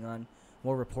focusing on.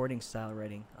 More reporting style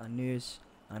writing on news,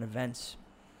 on events,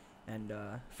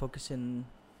 and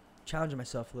challenging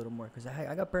myself a little more because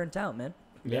I got burnt out, man.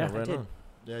 Yeah, I right did. on.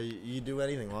 Yeah, you do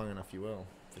anything long enough, you will.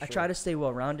 I try to stay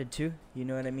well-rounded too. You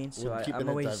know what I mean? So I'm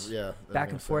always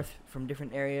back and forth from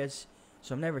different areas.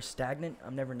 So I'm never stagnant.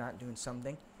 I'm never not doing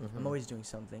something. I'm always doing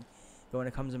something. But when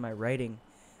it comes to my writing,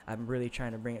 I'm really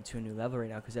trying to bring it to a new level right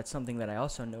now because that's something that I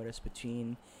also noticed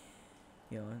between,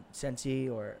 Sensi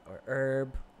or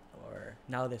Herb or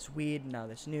now this weed, now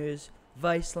this news,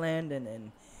 Viceland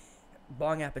and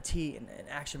Bong Appetit and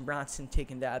Action Bronson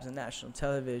taking dabs on national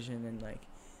television and like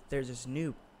there's this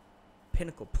new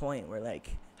pinnacle point where like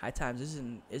High Times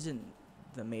isn't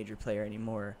the major player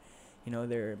anymore.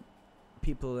 There are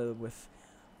people with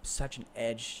such an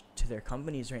edge to their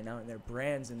companies right now and their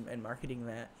brands and marketing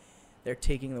that they're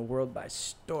taking the world by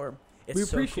storm. It's we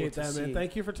so cool appreciate to that, man. see.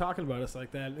 Thank you for talking about us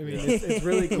like that. I mean, it's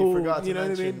really cool. Forgot to You know what I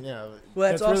mention, mean? yeah. Well, that's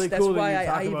That's also really that's cool that why you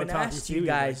talk I about even talking asked to you you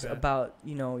like guys that. about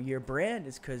your brand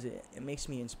is because it makes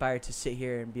me inspired to sit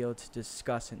here and be able to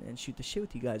discuss and shoot the shit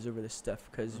with you guys over this stuff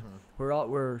because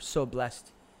we're so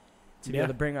blessed to be able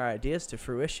to bring our ideas to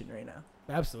fruition right now.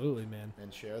 Absolutely, man.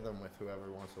 And share them with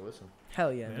whoever wants to listen.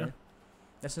 Hell yeah, Yeah. man.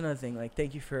 That's another thing. Like,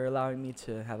 thank you for allowing me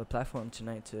to have a platform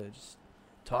tonight to just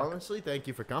talk. Honestly, thank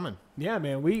you for coming. Yeah,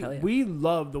 man. Hell yeah. We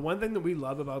love the one thing that we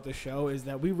love about the show is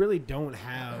that we really don't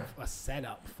have a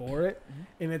setup for it,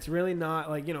 and it's really not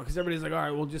like because everybody's like, all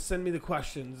right, well, just send me the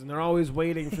questions, and they're always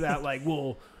waiting for that. Like,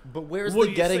 well, But where's what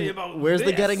the do you say getting? about Where's the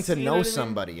this? getting to You know know what I mean?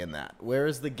 somebody in that? Where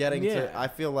is the getting Yeah. to? I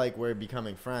feel like we're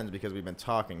becoming friends because we've been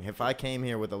talking. If I came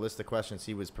here with a list of questions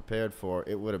he was prepared for,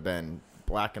 it would have been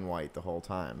black and white the whole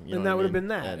time. You know and what that I would have mean? been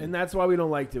that, and that's why we don't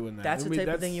like doing that. That's And the we-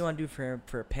 type of thing you want to do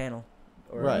for a panel.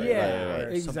 Or Right, Yeah, or right.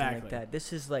 something Exactly. like that.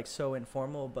 This is like so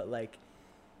informal, but like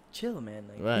chill, man.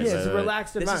 Like, Right, Yeah, it's a right.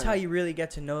 relaxed this is environment. how you really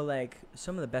get to know like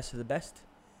some of the best of the best.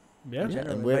 Yeah. Yeah.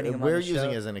 general, and inviting them on we're the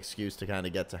using show. it as an excuse to kind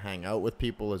of get to hang out with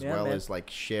people as Yeah, well man. as like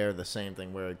share the same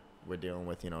thing we're dealing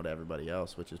with, to everybody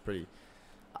else, which is pretty.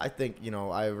 I think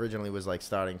I originally was like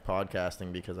starting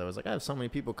podcasting because I was like I have so many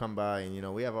people come by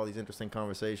and we have all these interesting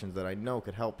conversations that I know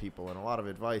could help people and a lot of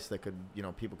advice that could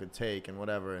people could take and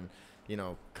whatever and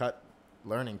cut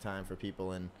learning time for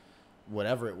people and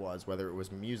whatever it was, whether it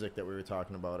was music that we were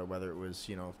talking about or whether it was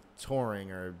touring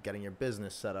or getting your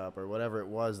business set up or whatever it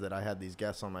was that I had these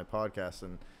guests on my podcast.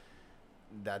 And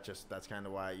that's kind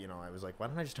of why I was like, why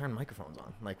don't I just turn microphones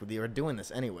on, like we were doing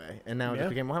this anyway, and now it Yeah. just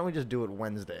became, why don't we just do it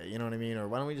Wednesday, you know what I mean, or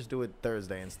why don't we just do it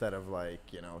Thursday instead of like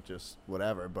just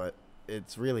whatever. But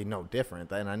it's really no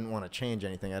different, and I didn't want to change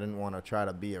anything. I didn't want to try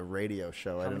to be a radio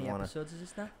show. How I didn't many want to. episodes is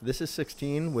this now? This is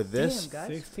 16 with this. Damn,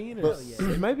 guys. 16 But- or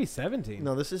it might be 17.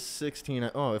 No, this is 16.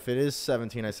 Oh, if it is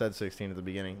 17, I said 16 at the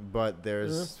beginning. But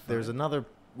That's there's fine. another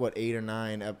 8 or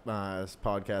 9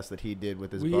 podcasts that he did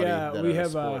with his we buddy. we that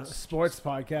have are a sports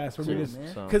podcast where we Cool, just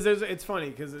man. so- because it's funny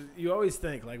because you always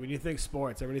think like when you think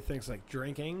sports, everybody thinks like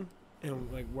drinking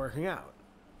and like working out.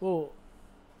 Well,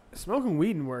 smoking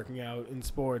weed and working out in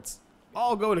sports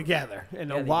all go together, and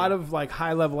Yeah, a they lot do. of like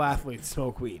high level athletes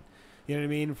smoke weed. You know what I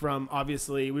mean? From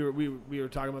obviously we were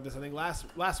talking about this I think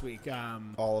last week.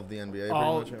 all of the NBA.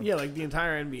 All pretty much, yeah, like the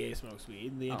entire NBA smokes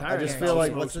weed. The Oh, entire I just NFL feel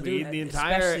like- smokes what's the weed. dude- The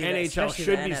entire especially the- NHL especially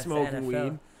should the be smoking NFL.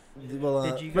 weed. Well,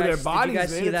 Did you for their guys, bodies, did you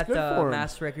guys man, see it's that good for 'em.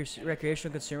 mass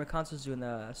recreational consumer council's doing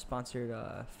the sponsored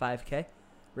 5K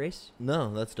race?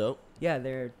 no, that's dope. Yeah,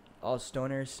 they're all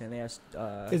stoners and they have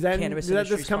Is that- cannabis is that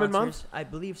industry this coming month? sponsors. I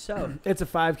believe so. It's a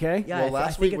 5K. Yeah, well, I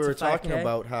last think week we it's were a talking 5K.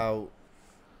 about how.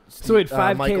 So wait,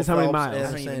 5K Michael is how many Phelps miles? and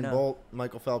I don't even Usain know. Bolt,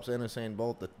 Michael Phelps and Usain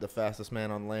Bolt, the fastest man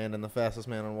on land and the fastest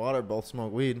man on water, both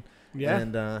smoke weed. Yeah.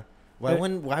 And why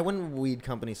wouldn't weed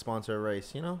companies sponsor a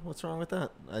race? What's wrong with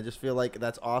that? I just feel like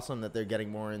that's awesome that they're getting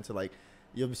more into like.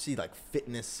 You'll see like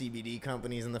fitness CBD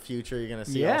companies in the future. You're gonna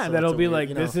see. all Yeah, sorts that'll of be weird,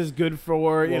 like this is good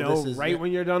for Well, this is- right yeah.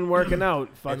 when you're done working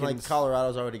out. Fucking And like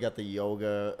Colorado's already got the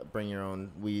yoga, bring your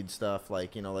own weed stuff.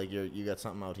 Like like you got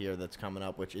something out here that's coming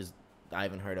up, which is I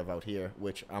haven't heard of out here.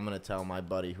 Which I'm gonna tell my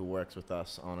buddy who works with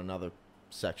us on another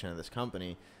section of this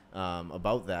company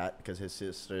about that because his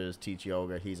sisters teach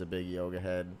yoga. He's a big yoga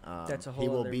head. That's a whole he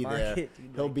will other be market. there. Dude,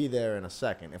 He'll like- be there in a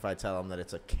second if I tell him that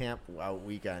it's a camp out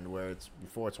weekend where it's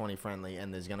 420 friendly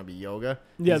and there's gonna be yoga.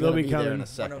 Yeah, He's they'll gonna be there in coming. a One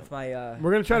second. of my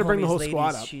We're gonna try my to bring the homie's whole ladies,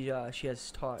 squad up. She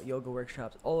has taught yoga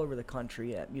workshops all over the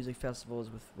country at music festivals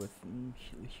with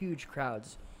huge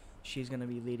crowds. She's gonna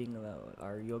be leading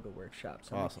our yoga workshops.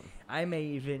 I mean, Awesome. I may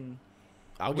even.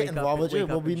 I'll Wake get up involved and- with you. wake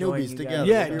We'll up be and join newbies you guys. together.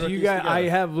 Yeah, We'll be do you rookies guys? I together.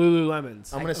 have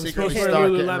Lululemons. I'm gonna I'm secretly supposed to wear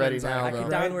start getting Lululemons. ready I now. can though. Right?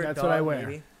 Downward That's dog, what I wear.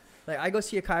 maybe. Like I go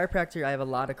see a chiropractor. I have a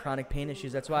lot of chronic pain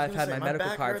issues. That's why I've had my medical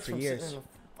card for years.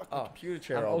 Oh, computer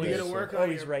chair I'm all always- day. You gotta so- work Oh,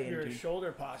 on he's right, your dude.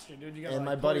 shoulder posture, dude. You gotta, And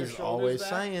like, my pull your buddy's shoulders always back.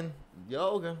 saying,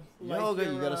 yoga, Like yoga,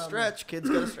 your, you gotta stretch, kids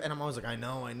gotta stretch. And I'm always like, I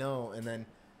know. And then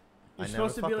You're I never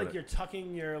supposed to fuck be with like it. you're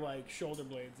tucking your like shoulder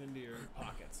blades into your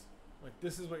pockets. Like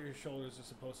this is what your shoulders are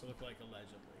supposed to look like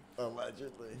allegedly.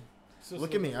 Allegedly. It's supposed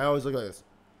Look to at me. I always look like this.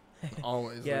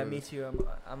 Always. Yeah, look me like too.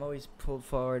 I'm always pulled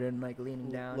forward and like leaning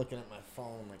this. down. Looking at my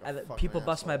phone like a fucking People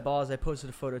bust my asshole. balls. I posted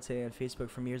a photo today on Facebook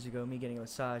from years ago, me getting a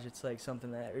massage. It's like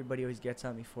something that everybody always gets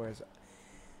on me for. Is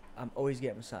I'm always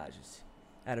getting massages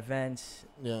at events,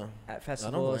 Yeah. at blame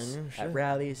festivals, you, shit. at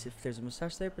rallies. If there's a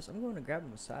massage therapist, I'm going to grab a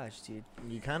massage, dude.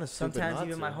 You kind of Sometimes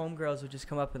even my homegirls will just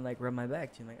come up and like rub my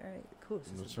back. Dude. I'm like, all right, cool. This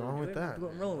What's is what wrong we're with doing. that?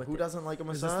 I'm rolling with Who it. doesn't like a Is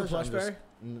massage? this the plush I'm just-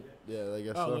 berry? Yeah, I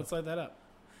guess Oh, so. let's light that up.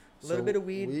 A little bit of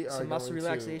weed, we are some muscle going to,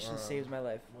 relaxation saves my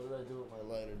life. What did I do with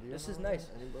my lighter? Do you This have is one? nice.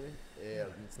 Anybody? Yeah,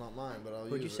 it's not mine, but I'll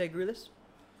Would you use say grew this?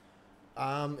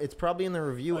 it. It's probably in the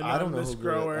review. I don't know Anonymous who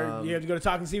grew it. grower. You have to go to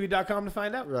talkingcv.com to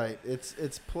find out. Right. It's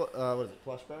what is it?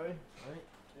 Plushberry, right?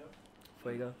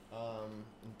 Fuego.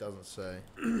 It doesn't say.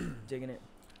 Digging it.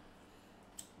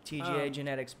 TGA Um,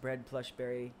 Genetics bred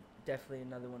Plushberry. Definitely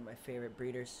another one of my favorite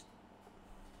breeders.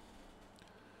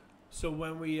 So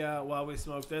when we while we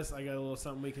smoke this, I got a little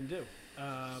something we can do.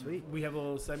 Sweet. We have a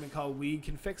little segment called Weed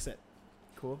Can Fix It.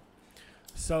 Cool.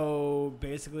 So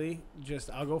basically, just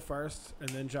I'll go first, and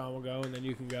then John will go, and then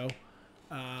you can go.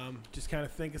 Just kind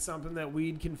of think of something that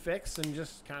weed can fix, and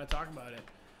just kind of talk about it.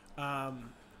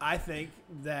 I think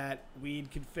that weed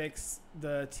can fix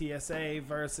the TSA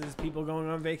versus people going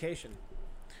on vacation.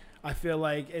 I feel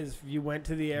like if you went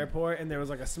to the airport and there was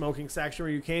like a smoking section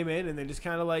where you came in and they just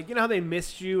kind of like, you know how they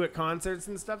missed you at concerts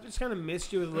and stuff? They just kind of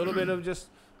missed you with a little bit of just,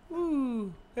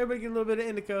 woo, everybody get a little bit of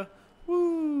indica,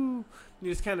 woo.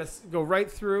 You just kind of go right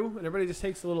through and everybody just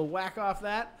takes a little whack off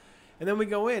that. And then we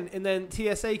go in and then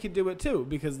TSA could do it too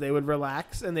because they would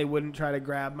relax and they wouldn't try to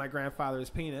grab my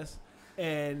grandfather's penis.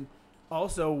 And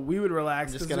also we would relax.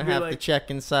 I'm just 'cause gonna it'd be have like, to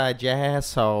check inside your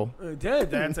asshole.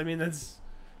 Dude, that's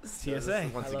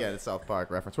TSA. Once I love again, it. a South Park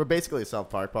reference. We're basically a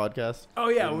South Park podcast. Oh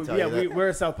yeah, Didn't tell you that. we're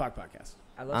a South Park podcast.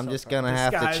 I love I'm South just Park. gonna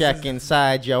have to Disguise check is-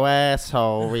 inside your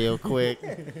asshole real quick.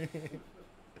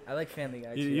 I like Family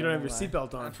Guy. You, too, you don't I have your won't lie.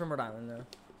 seatbelt on. I'm from Rhode Island though.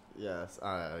 Yes,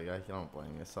 I don't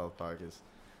blame you. South Park is.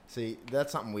 See,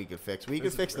 that's something we could fix. We This could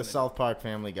is fix the brilliant. South Park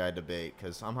Family Guy debate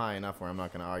because I'm high enough where I'm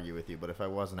not going to argue with you. But if I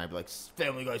wasn't, I'd be like,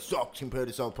 Family Guy sucks compared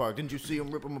to South Park. Didn't you see them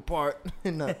rip them apart?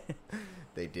 No,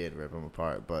 they did rip them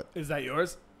apart. But Is that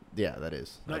yours? yeah, that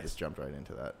is. I Nice. just jumped right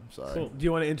into that. I'm sorry. Cool. Do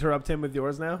you want to interrupt him with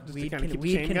yours now? Just to Weed kind of can, keep the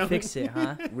chain weed can going? fix it,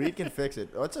 huh? We can fix it.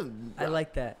 Oh, it's a I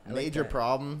like that. I like major that.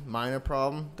 problem, minor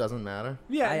problem, doesn't matter.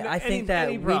 Yeah, I think that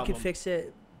any we problem. could fix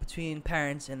it between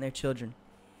parents and their children.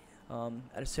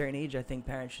 At a certain age, I think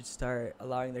parents should start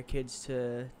allowing their kids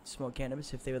to smoke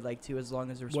cannabis if they would like to, as long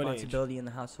as the What age? responsibility in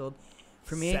the household.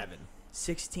 For me, 7.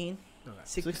 16. Okay.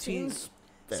 16, 16's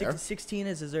fair. 16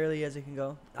 is as early as it can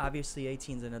go. Obviously,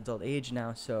 18 is an adult age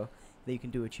now, so that you can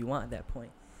do what you want at that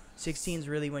point. 16 is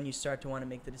really when you start to want to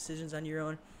make the decisions on your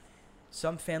own.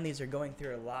 Some families are going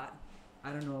through a lot.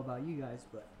 I don't know about you guys,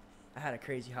 but I had a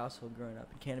crazy household growing up,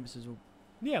 and cannabis was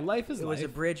Yeah, life is it life. was a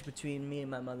bridge between me and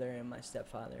my mother and my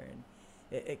stepfather, and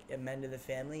it mended the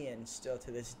family, and still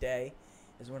to this day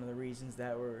is one of the reasons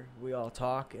that we all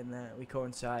talk and that we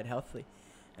coincide healthily.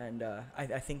 And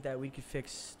I think that we could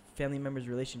fix family members'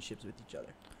 relationships with each other.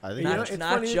 I You think Not- know, that's- it's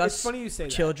not funny, just it's funny you say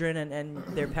children and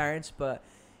their parents, but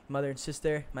mother and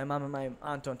sister. My mom and my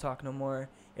aunt don't talk no more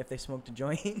if they smoked a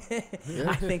joint.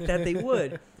 I think that they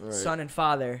would. Right. Son and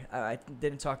father. I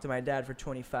didn't talk to my dad for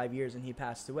 25 years and he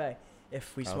passed away.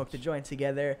 If we smoked a Ouch. joint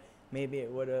together, maybe we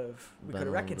Been could a have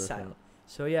little reconciled. different.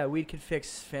 So yeah, weed could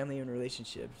fix family and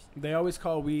relationships. that. They always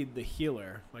call weed the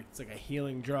healer. Like it's like a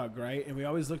healing drug, right? And we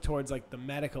always look towards like the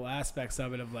medical aspects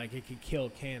of it, of like it could kill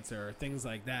cancer or things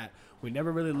like that. We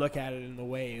never really look at it in the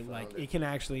way like it can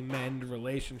actually mend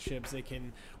relationships. It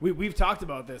can. We've talked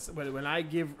about this. When I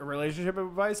give a relationship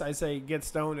advice, I say get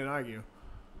stoned and argue.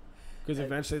 Because I-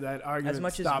 eventually that argument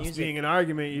much as stops music- being an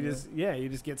argument. You Yeah. you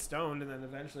just get stoned, and then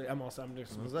eventually I'm just.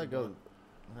 Where does that go?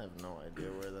 I have no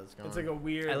idea where that's going. It's like a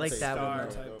weird I like that star one,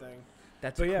 though. type thing.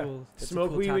 That's But yeah, cool. That's a smoke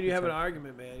cool weed when topic you to have an talk-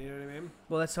 argument, man. You know what I mean?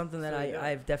 Well, that's something that So, yeah.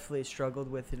 I've definitely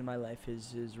struggled with in my life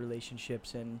is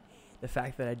relationships, and the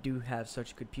fact that I do have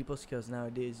such good people skills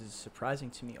nowadays is surprising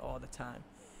to me all the time,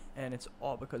 and it's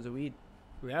all because of weed.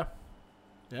 Yeah,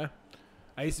 yeah.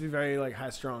 I used to be very like high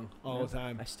strung all Yeah. the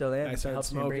time. I still am. I It started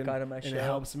helps me break smoking, out of my and shell. it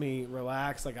helps me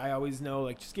relax. Like I always know,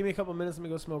 like just give me a couple minutes, let me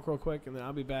go smoke real quick, and then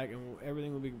I'll be back, and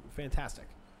everything will be fantastic.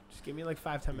 Just give me like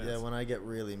 5-10 minutes. Yeah, when I get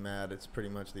really mad, it's pretty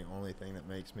much the only thing that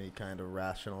makes me kind of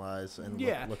rationalize and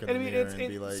Yeah, look in and the I mean, mirror and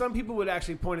be like, some people would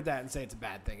actually point at that and say it's a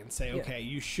bad thing, and say, Yeah. okay,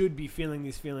 you should be feeling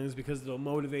these feelings because it'll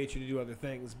motivate you to do other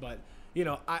things. But you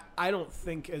know, I don't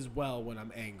think as well when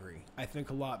I'm angry. I think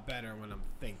a lot better when I'm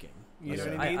thinking. You know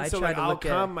Okay. what I mean? I So try like, to I'll look at-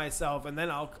 calm myself, and then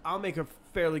I'll make a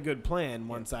fairly good plan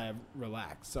once I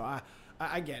relax. So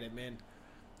I get it, man.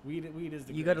 Weed is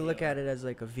the You got to look at it as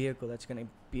like a vehicle that's going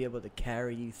to be able to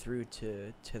carry you through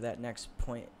to that next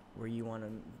point where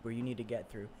you need to get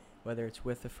through, whether it's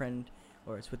with a friend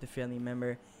or it's with a family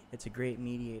member. It's a great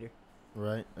mediator.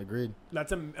 right, agreed.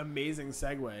 That's an amazing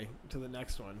segue to the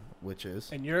next one. Which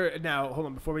is And you're now hold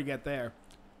on before we get there.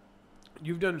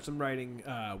 You've done some writing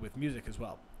with music as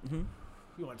well. Mm-hmm.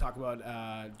 You want to talk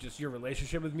about just your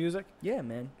relationship with music? Yeah,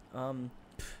 man.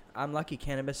 I'm lucky.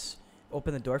 Cannabis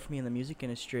opened the door for me in the music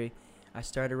industry. I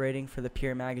started writing for the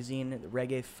Pure magazine, the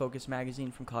reggae focused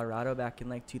magazine from Colorado back in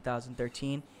like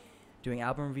 2013, doing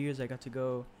album reviews. I got to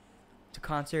go to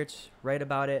concerts, write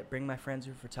about it, bring my friends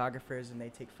who are photographers, and they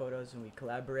take photos and we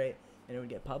collaborate, and it would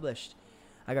get published.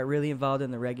 I got really involved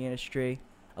in the reggae industry.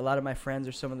 A lot of my friends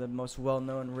are some of the most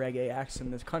well-known reggae acts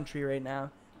in this country right now.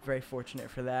 Very fortunate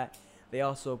for that. They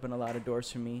also open a lot of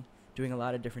doors for me, doing a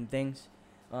lot of different things.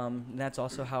 And that's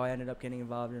also how I ended up getting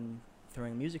involved in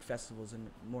throwing music festivals and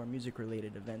more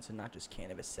music-related events and not just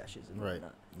cannabis sessions and Right.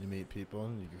 whatnot. You meet people,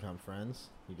 you become friends.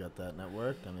 You got that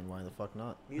network. I mean, why the fuck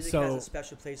not? Music So- has a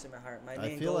special place in my heart. My I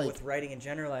main feel goal like- with writing in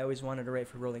general, I always wanted to write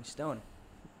for Rolling Stone.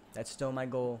 That's still my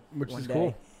goal Which one is day.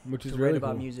 cool. Which is To really write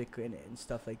about cool. music and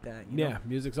stuff like that. You Yeah, know?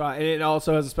 music's awesome. And it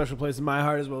also has a special place in my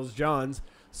heart as well as John's.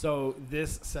 So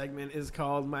this segment is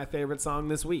called My Favorite Song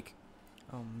This Week.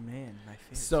 Oh, man. My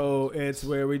favorite. So it's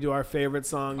where we do our favorite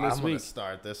song this I'm gonna week.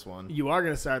 start this one, You are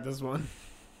going to start this one.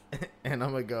 and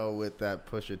I'm gonna go with that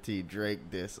Pusha T Drake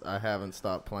diss. I haven't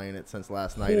stopped playing it since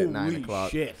last night at 9 Holy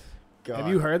o'clock. shit. God. Have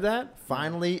you heard that?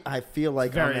 Finally, I feel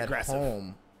like Very I'm aggressive. at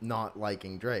home not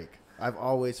liking Drake. I've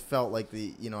always felt like I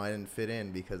didn't fit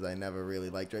in because I never really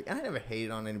liked Drake. And I never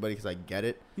hated on anybody because I get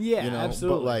it. Yeah, you know?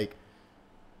 absolutely. But, like,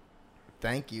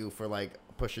 thank you for, like,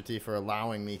 Pusha T for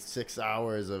allowing me 6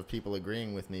 hours of people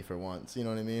agreeing with me for once. You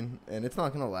know what I mean? And it's not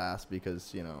going to last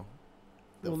because, they'll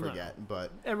Well, no. forget.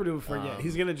 But Everybody will forget. Um,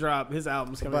 He's going to drop his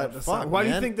album's coming but out this fuck, summer. Why do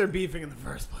you man. think they're beefing in the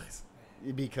first place?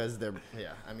 because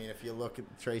I mean, if you look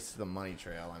at trace the money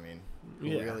trail, I mean, who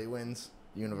Yeah. really wins?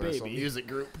 Universal Baby. Music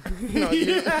Group.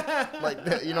 Yeah. Like,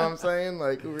 you know what I'm saying?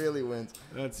 Like, who really wins?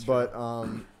 That's true.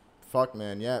 But, fuck,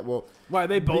 man. Yeah, well, Why are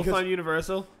they both because- on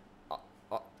Universal?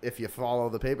 if you follow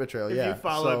the paper trail, If yeah. you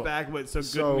follow So, it back with good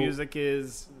so music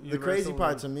is The crazy Universal,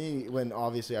 part then- to me, when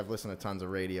obviously I've listened to tons of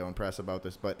radio and press about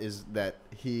this, but is that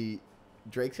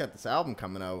Drake's got this album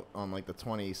coming out on like the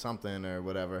 20-something or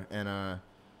whatever, and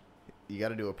you got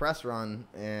to do a press run,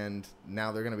 and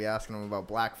now they're going to be asking him about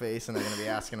blackface, and they're going to be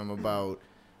asking him about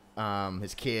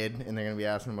his kid, and they're going to be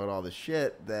asking him about all this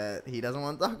shit that he doesn't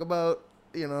want to talk about,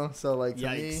 So, like, to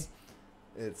me, Yikes.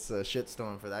 it's a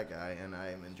shitstorm for that guy, and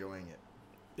I am enjoying it.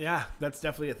 Yeah, that's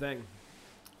definitely a thing.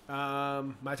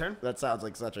 My turn? That sounds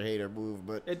like such a hater move,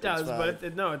 but It does, it's fine.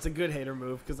 but no, it's a good hater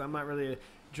move because I'm not really.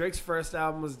 Drake's first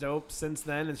album was dope. Since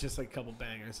then, it's just like a couple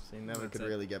bangers. So you never That's could it.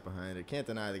 really get behind it. Can't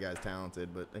deny the guy's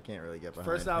talented, but I can't really get behind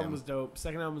First album him. was dope.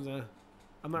 Second album was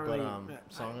I'm not But, really.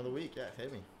 song of the week, yeah,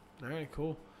 hit me. All right,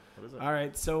 cool. What is it? All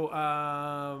right, so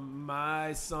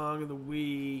my song of the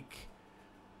week,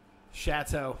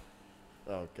 Chateau,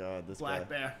 Oh God, this Black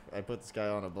guy. Bear. I put this guy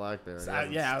on a Black Bear. So, I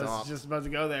was just about to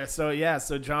go there. So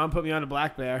so John put me on a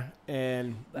Black Bear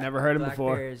and never heard him Black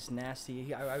before. Bear is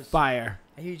nasty. I was Fire.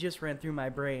 He just ran through my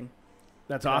brain.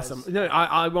 That's Yes. awesome. No,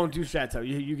 I won't do Chateau.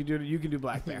 You can do it. You can do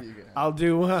Black Bear. You can. I'll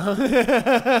do.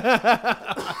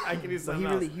 I can do But something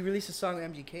else. he released a song with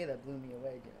MGK that blew me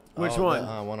away. Dude. Which Oh, one?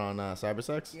 The, one on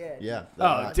Cybersex? Yeah. Yeah.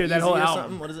 Oh, dude, that Easy whole or album.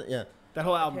 something? What is it? Yeah. That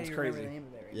whole I album's can't even remember crazy. the name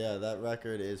of it right Yeah, that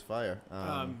record is fire.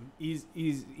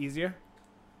 Easier.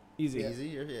 Easy.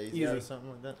 Easy or yeah, easy, Easy. or something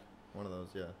like that. One of those,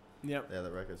 yeah. Yep. Yeah,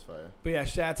 that record's fire. But yeah,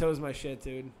 Chateau's my shit,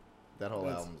 dude. That whole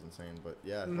That's- album's insane, but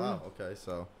yeah, Mhm. wow, okay,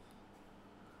 so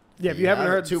Yeah, if you haven't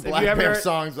have heard two if you Black haven't Bear heard-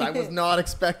 songs, I was not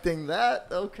expecting that.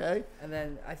 Okay. And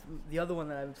then the other one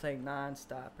that I've been playing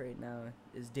nonstop right now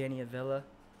is Danny Avila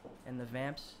and the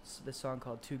Vamps. It's the song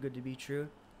called "Too Good to Be True."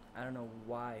 I don't know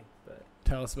why, but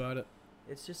Tell us about it.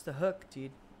 it's just the hook,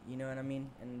 dude. You know what I mean?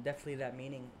 And definitely that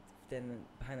meaning then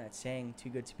behind that saying "Too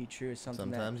Good to Be True" is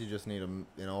something Sometimes you just need an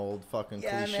old fucking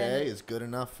Yeah, cliche man. is good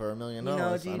enough for $1 million. You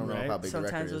know, I dude, don't know right? how big the record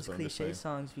sometimes is, those but I'm just cliche saying.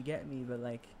 songs you get me, but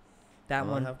like that I'll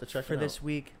one have to check for it this out.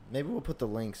 week. Maybe we'll put the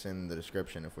links in the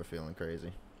description if we're feeling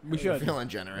crazy. We If we're should. feeling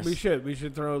generous. We should. We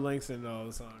should throw links into all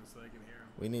the songs so they can hear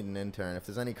We need an intern. If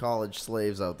there's any college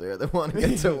slaves out there that want to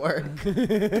get to work.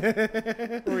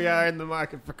 them. We are in the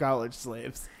market for college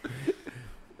slaves.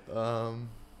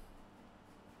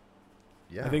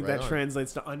 Yeah, I think right that on.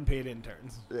 translates to unpaid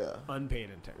interns. Yeah, Unpaid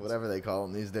interns. whatever they call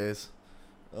them these days.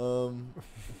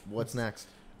 What's next?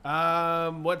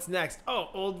 What's next? Oh,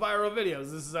 old viral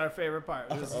videos. This is our favorite part.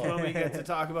 This is when we get to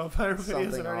talk about viral videos.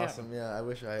 Something that already awesome. Yeah, I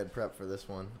wish I had prepped for this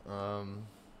one.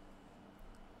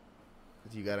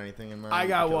 Do you got anything in mind? I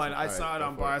got Because- one. I all saw right, it go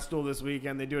on for it. Barstool this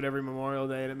weekend. They do it every Memorial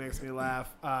Day, and it makes me laugh.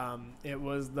 It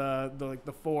was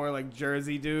the four like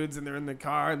Jersey dudes, and they're in the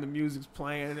car, and the music's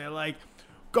playing, and they're like,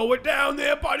 "Going down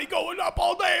there, buddy, going up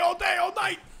all day, all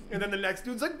night." And then the next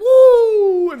dude's like,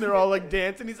 "Woo!" And they're all like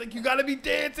dancing. He's like, "You gotta be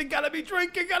dancing, gotta be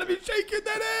drinking, gotta be shaking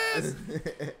that ass."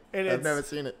 And I've it's- never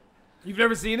seen it. You've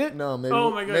never seen it? No, maybe. Oh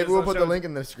my God, Maybe we'll I'll put show the it. link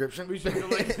in the description. We should put the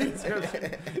link in the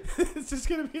description. It's just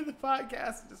gonna be in the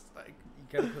podcast, just like.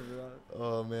 You gotta put it on.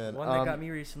 Oh man. One that got me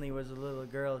recently was a little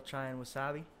girl trying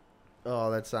wasabi.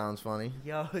 Oh, that sounds funny.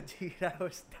 Yo, dude, I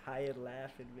was dying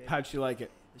laughing, man. How'd she like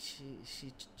it? She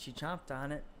chomped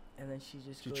on it, and then she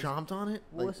just She goes, chomped on it?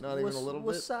 Like not even a little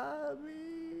bit? Wasabi.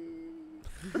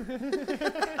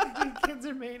 Kids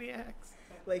are maniacs.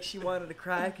 Like she wanted to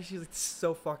cry because she's like, "It's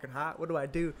so fucking hot. What do I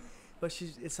do?" But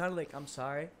it sounded like, "I'm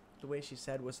sorry." The way she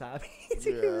said wasabi.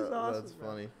 It was awesome, that's bro.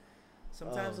 funny.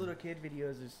 Sometimes little kid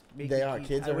videos is make They me are. keep-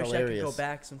 Kids I are wish I could go hilarious.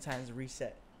 back sometimes and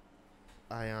reset.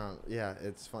 Yeah,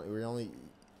 it's funny. We only,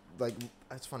 like,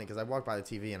 it's funny because I walked by the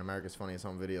TV and America's Funniest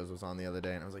Home Videos was on the other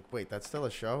day, and I was like, wait, that's still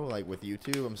a show? Like, with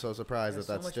YouTube? I'm so surprised They're that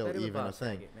so that's much still better with even a Bob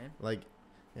thing. Saget, man. Like,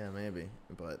 yeah, maybe.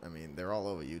 But, I mean, they're all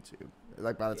over YouTube.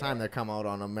 Like, by the time they come out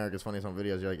on America's Funniest Home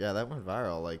Videos, you're like, yeah, that went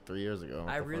viral, like, 3 years ago. What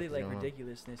I the really fuck is like going on?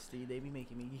 ridiculousness, Steve. They be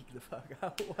making me geek the fuck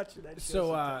out watching that show. So,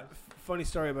 sometimes. funny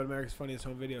story about America's Funniest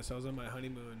Home Video. So I was on my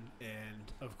honeymoon,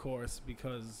 and of course,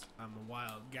 because I'm a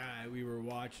wild guy, we were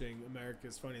watching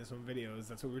America's Funniest Home Videos.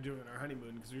 That's what we were doing on our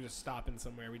honeymoon because we were just stopping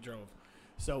somewhere. We drove,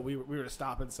 so we were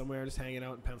stopping somewhere, just hanging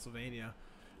out in Pennsylvania,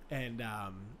 and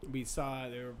we saw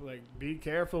they were like, "Be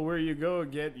careful where you go,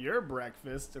 get your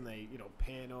breakfast," and they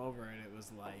pan over, and it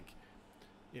was like,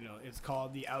 it's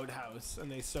called the Outhouse,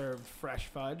 and they served fresh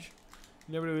fudge.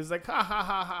 And everybody was like, ha ha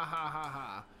ha ha ha ha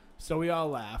ha. So we all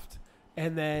laughed.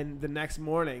 And then the next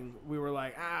morning, we were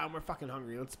like, we're fucking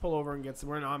hungry. Let's pull over and get some.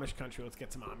 We're in Amish country. Let's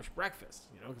get some Amish breakfast,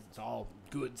 because it's all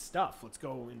good stuff. Let's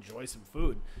go enjoy some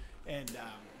food. And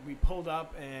we pulled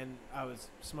up, and I was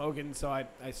smoking, so I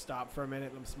stopped for a minute,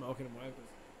 and I'm smoking. And my wife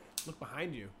goes, "Look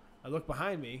behind you." I look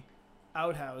behind me,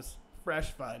 Outhouse,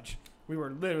 fresh fudge. We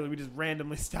just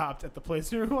randomly stopped at the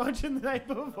place we were watching the night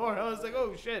before. I was like,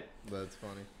 oh, shit. That's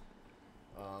funny.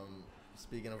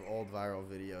 Speaking of old viral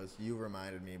videos, you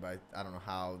reminded me I don't know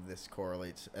how this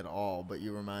correlates at all, but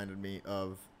you reminded me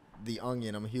of The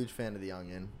Onion. I'm a huge fan of The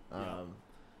Onion.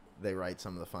 They write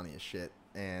some of the funniest shit.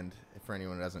 And for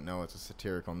anyone who doesn't know, it's a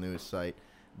satirical news site.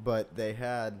 But they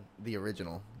had the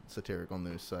original satirical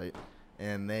news site.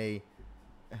 And they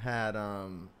had,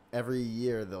 every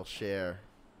year they'll share.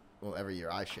 Well, every year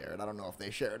I share it. I don't know if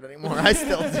they share it anymore. I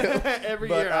still do. Every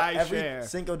year I every share.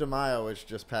 Cinco de Mayo, which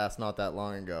just passed not that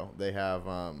long ago, they have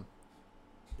a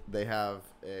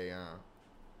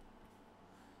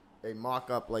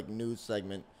mock-up like news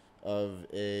segment of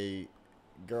a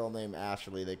girl named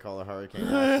Ashley. They call her Hurricane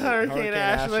Ashley. Hurricane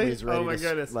Ashley? Ashley's ready Oh my to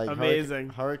goodness, amazing.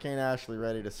 Hurricane Ashley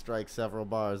ready to strike several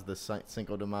bars this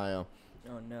Cinco de Mayo.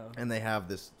 Oh no. And they have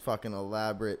this fucking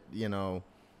elaborate,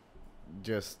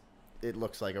 just it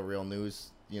looks like a real news,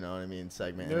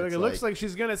 segment. They're like, And it looks like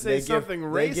she's gonna say they give- something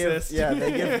racist.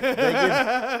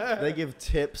 They give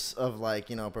tips of like,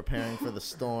 preparing for the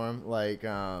storm, like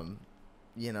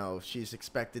she's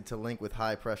expected to link with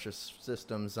high pressure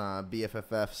systems,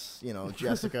 BFFs,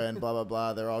 Jessica and blah blah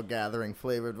blah. They're all gathering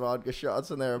flavored vodka shots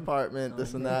in their apartment,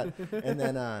 this and that. And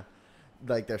then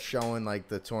like they're showing like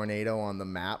the tornado on the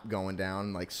map going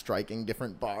down, like striking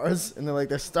different bars, and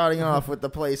they're starting off with the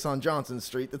place on Johnson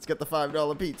Street that's got the $5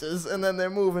 pizzas, and then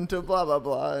they're moving to blah blah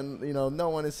blah, and no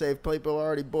one is safe. People are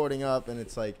already boarding up, and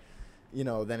it's like,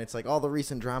 then it's like all the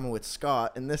recent drama with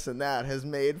Scott and this and that has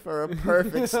made for a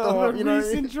perfect storm. The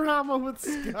recent drama with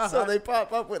Scott. So they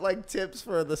pop up with like tips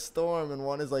for the storm, and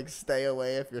one is like, stay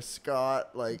away if you're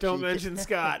Scott. Like, Don't mention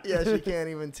Scott. Yeah, she can't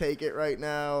even take it right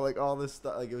now. Like all this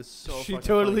stuff. Like it was so. She fucking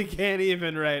totally funny. can't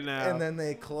even right now. And then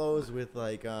they close with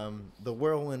like, the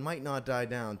whirlwind might not die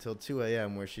down till 2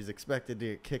 a.m. where she's expected to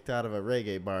get kicked out of a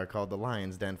reggae bar called the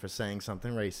Lion's Den for saying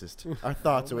something racist. Our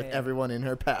thoughts are with man. everyone in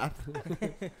her path.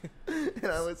 And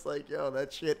I was like, yo,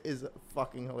 that shit is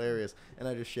fucking hilarious. And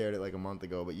I just shared it like a month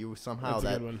ago, but you somehow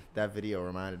That's a good one. that video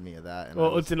reminded me of that. And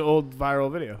Well, it's an old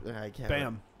viral video.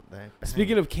 Bam. Bang.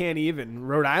 Speaking of can't even,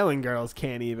 Rhode Island girls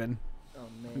can't even Oh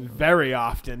man. very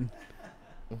often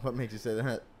What makes you say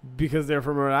that? because they're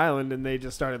from Rhode Island and they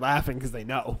just started laughing because they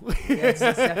know. Yeah,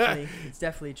 it's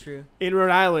definitely true. In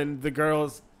Rhode Island, the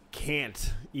girls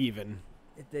can't even.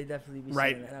 They definitely be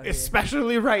Right. saying that out here.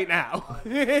 Especially right now.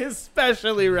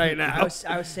 Especially right now.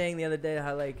 I was saying the other day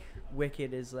how like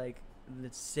Wicked is like the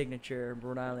signature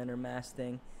Rhode Islander mass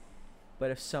thing, but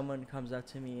if someone comes up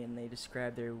to me and they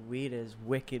describe their weed as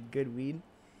wicked good weed,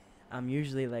 I'm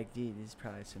usually like, dude, this is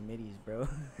probably some middies, bro.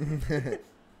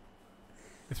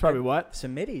 It's probably what?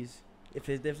 Some middies. If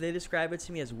they describe it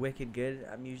to me as wicked good,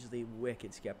 I'm usually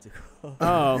wicked skeptical.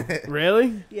 Oh,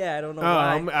 really? Yeah, I don't know Oh,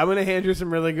 why. I'm going to hand you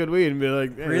some really good weed and be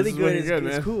like, hey, Really this good is is good,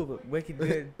 it's man. cool, but wicked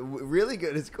good. Really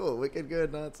good is cool. Wicked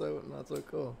good, not so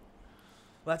cool.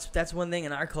 Well, that's one thing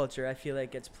in our culture. I feel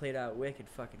like gets played out wicked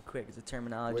fucking quick. It's a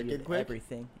terminology Wicked of quick?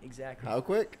 everything. Exactly. How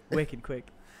quick? Wicked quick.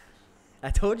 I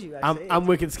told you. I'm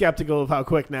wicked skeptical of how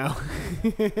quick now.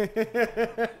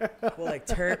 Well, like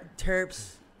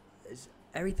terps,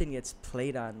 everything gets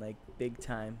played on like big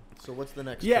time. So what's the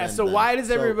next? Yeah. trend So then? why does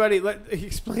So- everybody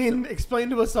explain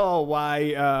to us all why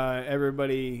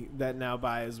everybody that now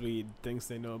buys weed thinks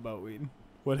they know about weed?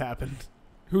 What happened?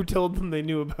 Who told them they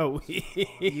knew about weed?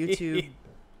 YouTube.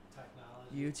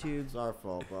 It's our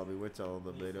fault, Bobby. We're telling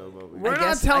them they know about weed. We're I not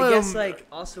guess, telling I guess them- like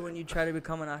also when you try to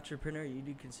become an entrepreneur, you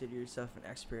do consider yourself an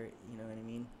expert. You know what I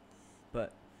mean?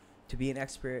 But to be an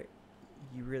expert,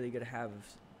 you really gotta have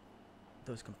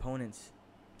those components.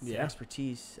 It's the Yeah.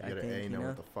 expertise. You I gotta think know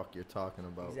what the fuck you're talking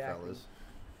about, Exactly. fellas.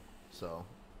 So,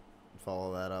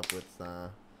 follow that up with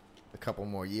a couple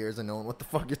more years of knowing what the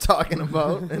fuck you're talking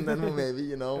about, and then we'll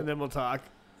maybe, And then we'll talk.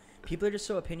 people are just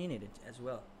so opinionated as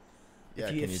well. Yeah,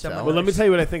 if you- can if you someone- tell? Well, let me tell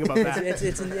you what I think about that.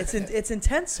 It's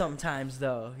intense sometimes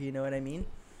though. You know what I mean?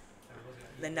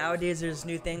 Then nowadays there's this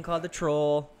new thing called the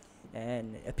troll,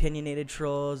 and opinionated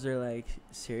trolls are like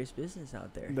serious business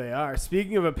out there. They are.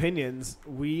 Speaking of opinions,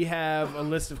 we have a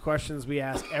list of questions we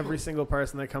ask every single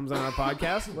person that comes on our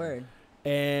podcast, Word.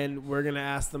 and we're gonna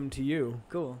ask them to you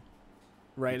Cool.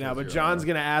 right now. Because But you're John's on.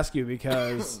 gonna ask you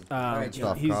because Alright,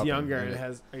 John. he's Stop younger coughing, and yeah.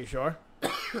 has. Are you sure?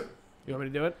 You want me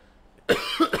to do it?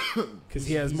 Because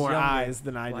he has He's more younger. eyes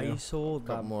than I Why are do. you so old,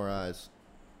 couple Bob? more eyes.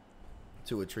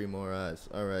 2 or 3 more eyes.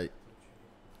 All right.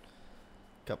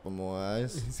 Couple more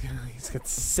eyes. He's got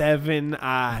 7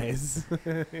 eyes.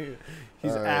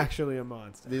 He's All right. actually a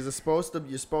monster. These are supposed to.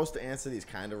 You're supposed to answer these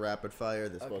kind of rapid fire.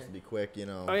 They're supposed Okay. to be quick. You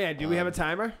know. Oh yeah, do we have a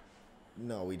timer?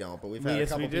 No, we don't. But we've had a Yes,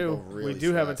 couple we do. people really. We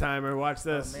do have a slack. timer. Watch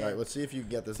this. man. All right, let's see if you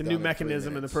get this. It's a done new in 3 mechanism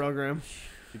in the minutes. program.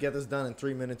 If you get this done in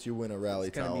 3 minutes, you win a rally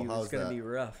It's gonna towel. be, How's it's gonna that? be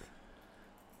rough.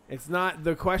 It's not.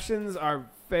 The questions are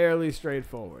fairly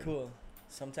straightforward. Cool.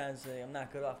 Sometimes I'm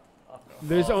not good off the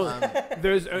There's Oh, only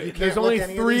there's can't there's look only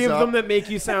any of 3 these of them up. that make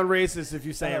you sound racist if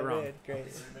you say it Oh, wrong. good, great.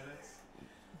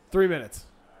 3 minutes.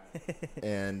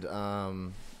 And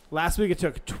Last week it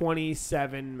took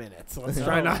 27 minutes. Let's Oh,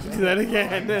 try not to do that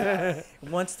again.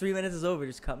 Once 3 minutes is over,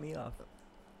 just cut me off.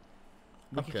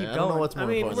 We can okay, keep I don't know going. what's I more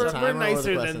mean, important. we're, the we're timer or the nicer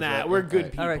than questions, that. right? We're good All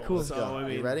people. All right, cool. Let's So, go. I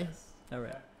mean, You ready? All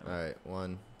right. All right.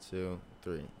 1, 2,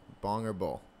 3. Bong or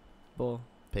bowl? Bowl,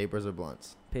 Papers or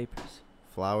blunts? papers,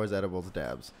 Flowers, edibles,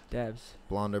 dabs? dabs,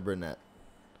 Blonde or brunette?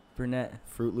 brunette,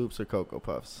 Fruit Loops or Cocoa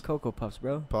Puffs? Cocoa Puffs,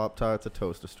 bro. Pop Tarts or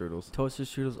toaster strudels? Toaster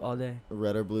strudels all day.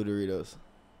 Red or blue Doritos?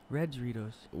 Red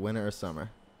Doritos. Winter or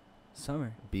summer?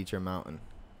 Summer. Beach or mountain?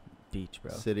 Beach,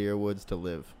 bro. City or woods to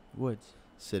live? Woods.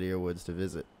 City or woods to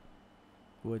visit?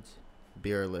 Woods.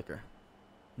 Beer or liquor?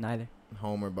 Neither.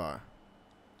 Home or bar?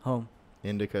 Home.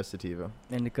 Indica, sativa?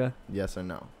 Indica. Yes or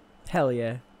no? Hell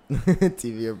yeah.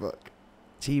 TV or book?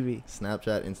 TV.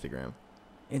 Snapchat, Instagram?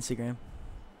 Instagram.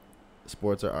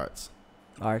 Sports or arts?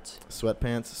 Arts.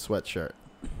 Sweatpants, sweatshirt?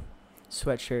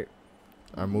 Sweatshirt.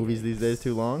 Are movies these days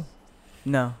too long?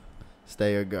 No.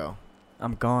 Stay or go?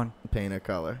 I'm gone. Paint or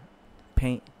color?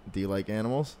 Paint. Do you like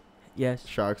animals? Yes.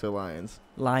 Sharks or lions?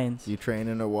 Lions. You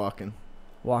training or walking?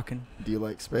 Walking. Do you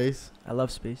like space? I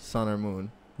love space. Sun or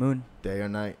moon? Moon. Day or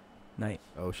night? Night.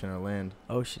 Ocean or land?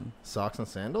 Ocean. Socks and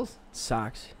sandals?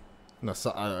 Socks. No,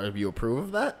 you approve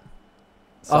of that?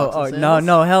 Oh, Socks oh and no, sandals?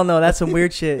 no, hell no. That's some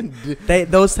weird shit.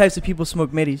 Those types of people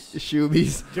smoke middies.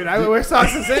 Shoebies. Dude, I wear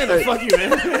socks and sandals. Fuck you,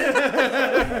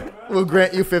 man. We'll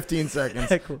grant you 15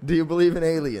 seconds. Cool. Do you believe in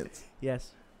aliens?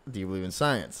 Yes. Do you believe in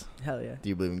science? Hell yeah. Do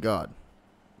you believe in God?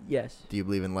 Yes. Do you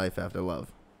believe in life after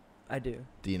love? I do.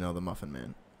 Do you know the Muffin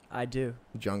Man? I do.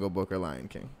 Jungle Book or Lion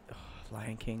King?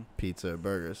 Lion King. Pizza or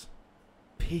burgers?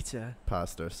 Pizza.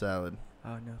 Pasta or salad?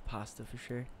 Oh no, pasta for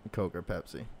sure. Coke or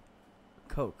Pepsi?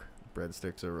 Coke.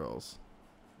 Breadsticks or rolls?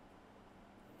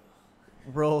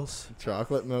 Rolls.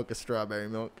 Chocolate milk or strawberry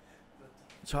milk?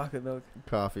 Chocolate milk.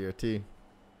 Coffee or tea?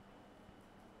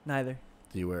 Neither.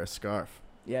 Do you wear a scarf?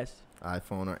 Yes.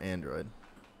 iPhone or Android?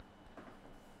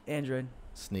 Android.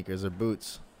 Sneakers or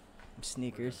boots?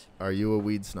 Sneakers. Are you a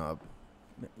weed snob?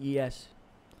 Yes.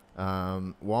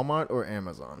 Walmart or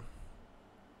Amazon?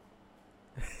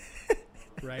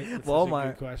 Right? That's Walmart. Such a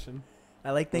good question.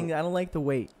 I like things. I don't like the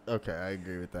weight. Okay, I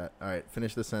agree with that. All right,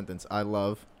 finish the sentence. I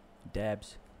love.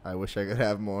 Dabs. I wish I could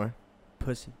have more.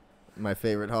 Pussy. My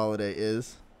favorite holiday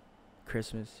is.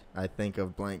 Christmas. I think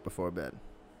of blank before bed.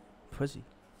 Pussy.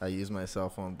 I use my cell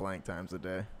phone blank times a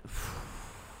day.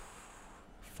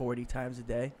 40 times a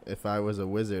day. If I was a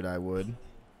wizard, I would.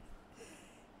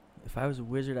 If I was a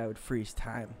wizard, I would freeze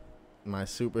time. My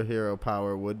superhero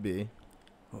power would be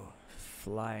Oh,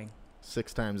 flying.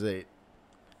 6 times 8.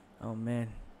 Oh man,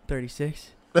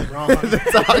 36. Wrong.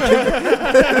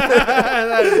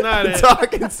 That is not it.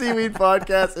 Talking Seaweed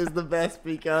podcast is the best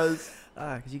because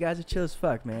Cause you guys are chill as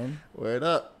fuck, man. word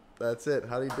up. That's it.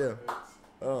 How do you do?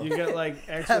 Oh. You get like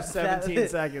extra 17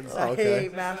 seconds. Oh, okay. I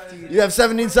hate math dudes. You have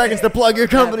 17 seconds to plug your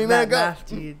company, man. Go. Math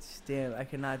dudes. Damn, I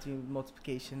cannot do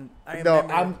multiplication.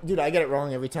 Dude, I get it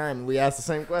wrong every time. We ask the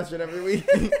same question every week.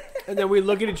 And then we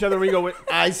look at each other and we go,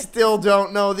 I still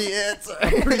don't know the answer.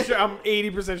 I'm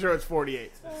 80% sure it's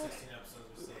 48.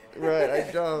 Right,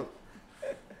 I don't.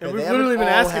 And They we've literally been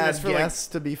haven't all asking had this for like, guests,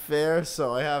 to be fair,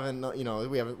 so I haven't,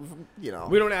 we haven't,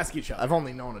 we don't ask each other. I've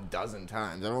only known a dozen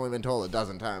times. I've only been told a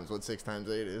dozen times what 6 times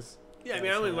 8 is. Yeah, I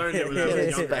mean, I only learned it when I You was don't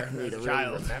younger, expect me as to a really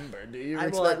child. remember, do you? I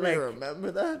Expect me to like-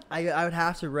 remember that? I would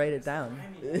have to write it down.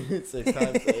 6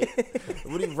 times 8.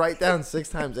 What do you write down 6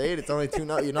 times 8? It's only 2.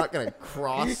 You're not gonna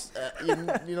cross. You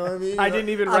know what I mean? I didn't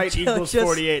even I'm write just- equals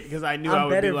 48 because I knew I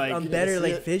would be like, I'm you better see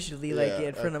like it? visually, like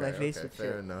in front of my face with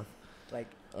Fair shit. enough. Like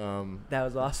Um. that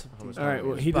was awesome. How Dude. much all right,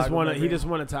 well, Just he just boggled won my a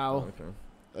brain. towel. Okay.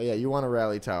 Oh yeah, you want a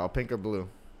rally towel, pink or blue?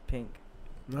 Pink.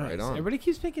 Nice. Right on. Everybody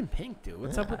keeps picking pink, dude.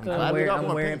 What's Yeah, up with I'm the? glad we got I'm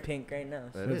more wearing pink. pink right now.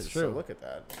 So That That's is. true. So look at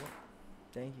that.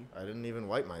 thank you. I didn't even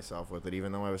wipe myself with it,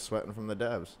 even though I was sweating from the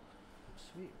dabs.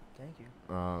 Sweet. Thank you.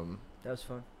 That was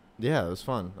fun. Yeah, it was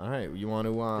fun. All right, you want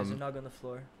to There's a nug on the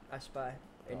floor. I spy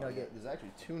a nugget. There's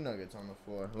actually 2 nuggets on the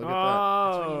floor. Look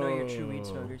That's when you know Oh. you're true weed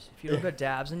smokers. If you don't got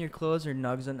dabs on your clothes or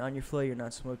nugs on your floor, you're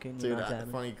not smoking. at You're that. not Dude,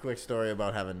 dabbing. funny quick story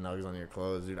about having nugs on your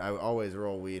clothes, dude. I would always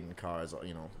roll weed in cars,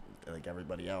 like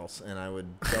everybody else, and I would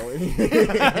go in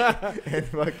and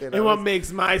fucking. And what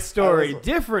makes my story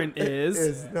different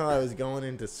is I was going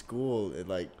into school at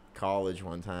like college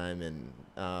one time, and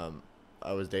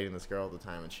I was dating this girl at the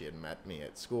time, and she had met me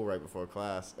at school right before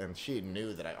class, and she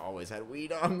knew that I always had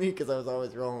weed on me because I was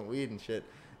always rolling weed and shit.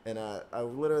 And I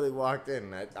literally walked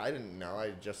in, and I didn't know.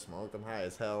 I just smoked. I'm high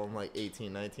as hell. I'm like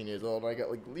 18, 19 years old. And I got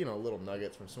like, little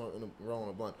nuggets from rolling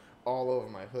a blunt all over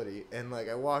my hoodie. And like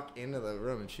I walk into the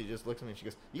room, and she just looks at me and she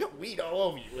goes, "You got weed all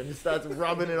over you," and just starts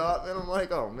rubbing it up. And I'm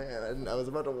like, oh man. And I was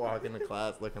about to walk into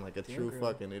class looking like a Damn, true girl.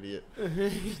 fucking idiot.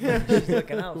 She's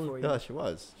looking out for you. Yeah, she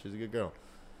was. She's a good girl.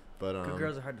 But Good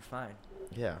girls are hard to find.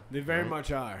 yeah. they very right?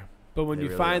 much are. But when They you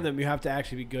really find are. them, you have to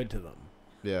actually be good to them.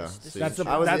 Yeah. This see, That's the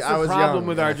I was problem young,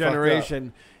 with and our I fucked up.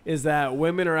 generation is that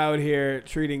women are out here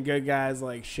treating good guys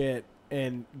like shit,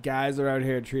 and guys are out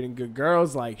here treating good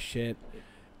girls like shit.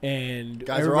 And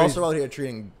Guys are everybody's- also out here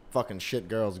treating fucking shit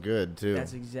girls good too.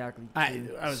 That's exactly I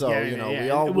true. was So getting we it, yeah.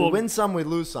 all Well, we win some, we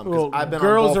lose some. 'Cause well, I've been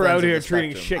girls on both are out ends of here the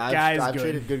treating spectrum. shit guys I've good.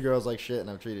 treated good girls like shit, and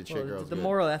I've treated shit Well, girls the good.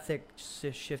 moral ethic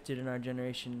shifted in our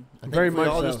generation. I think Very if we much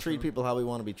all so. just treat people how we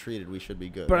want to be treated, we should be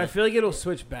good. But I right? feel like it'll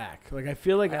switch back. Like I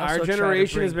feel like I our also try to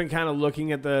generation has bring- been kind of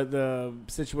looking at the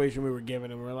situation we were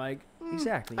given, and we're like,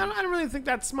 Exactly. I don't really think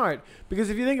that's smart. Because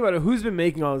if you think about it, who's been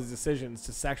making all these decisions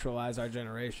to sexualize our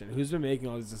generation? Who's been making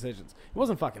all these decisions? It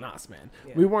wasn't fucking us, man.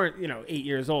 Yeah. We weren't, 8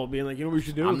 years old being like, what we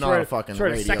should do? I'm Let's not write a fucking let's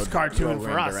write radio a sex cartoon for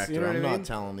program us. director. You know what I'm I mean? not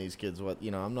telling these kids what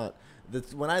I'm not.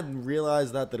 When I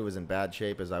realized that it was in bad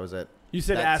shape, as I was at. You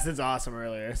said That's- acid's awesome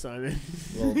earlier, so I mean,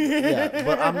 Well, yeah,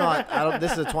 but I'm not.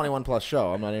 This is a 21 plus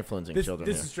show. I'm not influencing children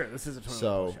this here. is true. This is a 21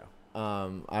 So,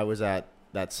 show. I was at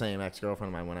that same ex-girlfriend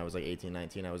of mine when I was like 18,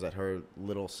 19. I was at her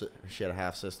she had a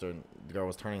half sister, and the girl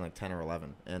was turning like 10 or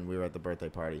 11, and we were at the birthday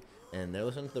party, and they're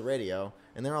listening to the radio,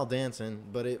 and they're all dancing,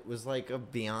 but it was like a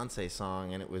Beyonce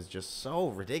song, and it was just so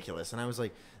ridiculous, and I was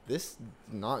like, this is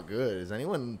not good. Is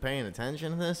anyone paying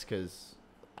attention to this? Because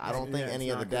I don't think Yeah, any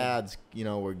it's of the not good. dads,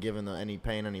 were giving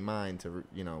paying any mind to,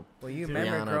 Well, you Rihanna,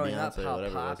 remember growing up Beyonce, how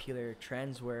whatever it was. popular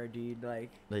trends were, dude. Like,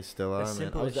 They still are, man. I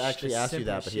simplest- was actually the asked you that,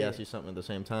 simplest but he shit. asked you something at the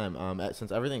same time.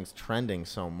 Since everything's trending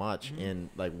so much, Mhm. in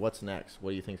like, what's next?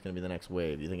 What do you think is going to be the next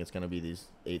wave? Do you think it's going to be these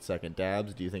 8-second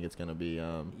dabs? Do you think it's going to be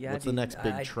Yeah, what's the dude, next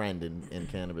big I- trend in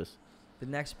cannabis? the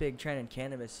next big trend in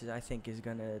cannabis, I think, is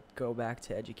gonna go back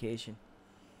to education.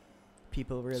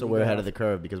 People really. So we're go ahead of off- the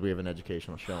curve because we have an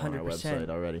educational show on our 100%. website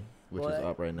already, which is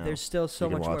up right now. There's still so You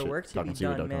can much more watch it. work to be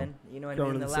TalkingSeaweed.com. done, man. You know what I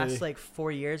Going mean? to The the last city. like 4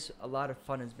 years, a lot of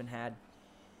fun has been had.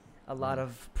 A lot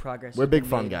of progress. We're has big been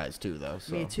fun made. guys too, though.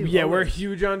 So. Me too. Yeah, we're always.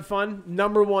 huge on fun.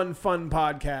 Number one fun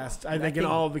podcast, I think, in think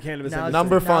all of the cannabis Now industry. it's-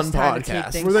 Number now it's fun time to take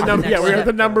podcast. things We're the to number. next Yeah, we're step.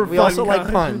 the number. We fun also like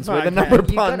con- puns. We're the podcast. number You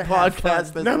pun gotta have fun.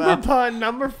 podcast as Number well. pun,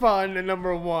 number fun, and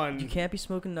number one. You can't be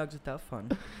smoking nugs without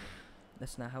fun.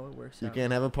 That's not how it works. You out.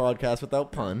 can't have a podcast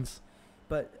without puns.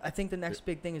 But I think the next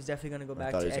big thing is definitely going to go I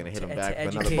back thought to, he was gonna hit him to back with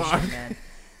another education, bar. man.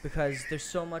 because there's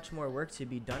so much more work to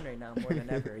be done right now, more than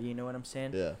ever. You know what I'm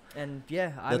saying? Yeah. And yeah,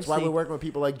 That's obviously, why we're working with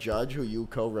people like Judge, who you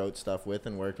co-wrote stuff with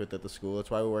and worked with at the school. That's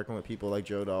why we're working with people like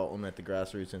Joe Dalton at the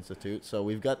Grassroots Institute. So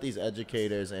we've got these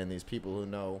educators and these people who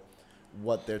know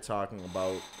what they're talking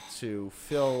about to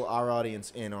fill our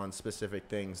audience in on specific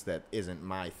things that isn't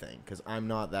my thing. Because I'm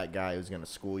not that guy who's going to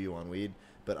school you on weed,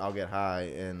 but I'll get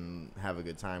high and have a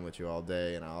good time with you all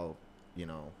day, and I'll, you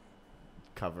know,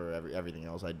 cover everything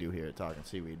else I do here at Talking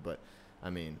Seaweed. But I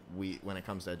mean, when it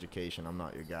comes to education, I'm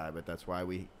not your guy, but that's why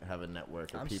we have a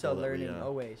network of I'm people still that learning we,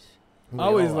 always.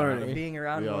 Always all are. learning. Being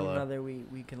around We one all are. another,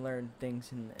 we can learn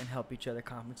things and help each other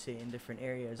compensate in different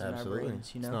areas in our Absolutely.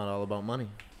 brains. You know, It's not all about money.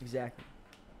 exactly.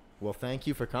 Well, thank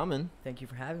you for coming. Thank you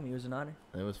for having me. It was an honor.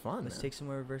 It was fun. Let's man. take some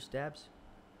more reverse dabs.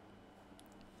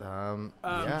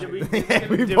 Yeah. did we- we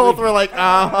did both we- were like,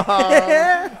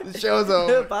 ah, the show's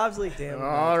over. Bob's like, damn.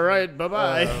 All right, bye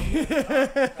bye.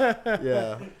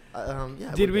 Yeah.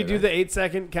 Yeah. Did we're we good, do right? the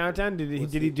 8-second countdown? Did he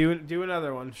What's did he the- do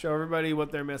another one? Show everybody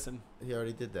what they're missing. He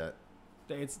already did that.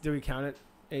 Did we count it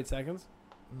 8 seconds?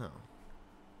 No.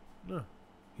 No.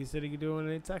 He said he could do it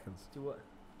in 8 seconds. Do what?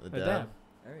 The A dab. dab.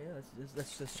 All right, yeah,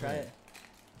 let's try it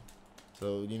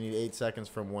So you need 8 seconds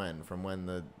from when? From when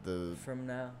the from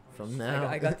now. from now?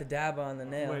 I got the dab on the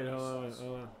nail. Wait, hold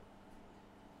on.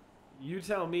 You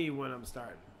tell me when I'm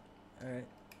starting. All right.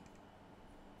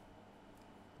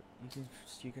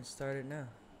 You can start it now.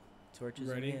 Torches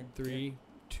in Ready? hand. 3,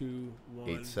 2, 1.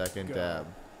 8-second go. dab.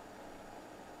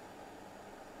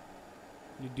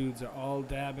 You dudes are all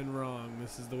dabbing wrong.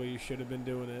 This is the way you should have been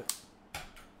doing it.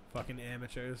 Fucking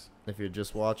amateurs. If you're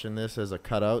just watching this as a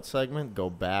cutout segment, go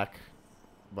back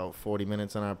about 40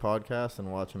 minutes on our podcast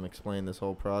and watch him explain this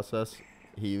whole process.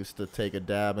 He used to take a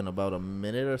dab in about a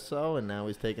minute or so, and now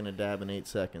he's taking a dab in 8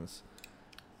 seconds.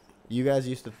 You guys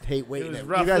used to hate It waiting. was You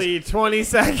roughly 20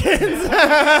 seconds.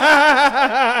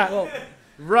 Well,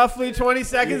 Roughly 20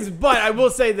 seconds, but I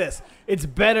will say this. It's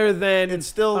better than It's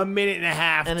still a minute and a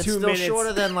half, and it's 2 still minutes.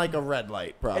 shorter than like a red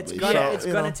light, probably. it's gonna So, it's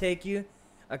you gonna know. take you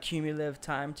a cumulative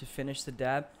time to finish the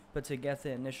dab, but to get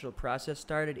the initial process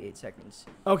started, 8 seconds.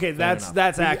 Okay, that's enough.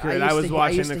 that's accurate. I was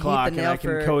watching the clock and I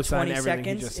can co-sign 20 everything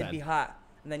seconds, you just it'd be said. hot,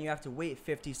 and then you have to wait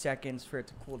 50 seconds for it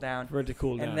to cool down, For it to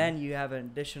cool down. and then you have an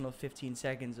additional 15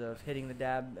 seconds of hitting the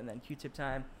dab, and then Q-tip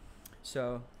time.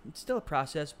 So it's still a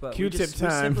process, but Q-tip we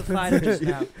time. simplified it just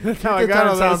now. That's how I It got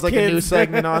all sounds those like a new kids.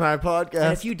 segment on our And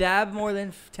podcast. if you dab more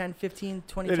than 10, 15,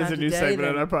 20 It times is a new a day, segment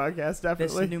on then our podcast, this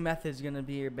definitely. new method is gonna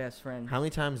be your best friend. How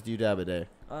many times do you dab a day?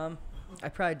 I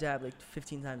probably dab like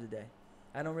 15 times a day.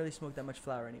 I don't really smoke that much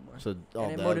flower anymore. So all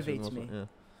it dabs for the motivates most me. part, Yeah.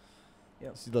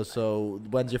 Yep. So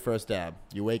when's your first dab?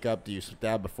 You wake up, do you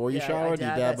dab before you Yeah, shower? I Or do you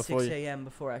dab dab at before 6 you? a.m.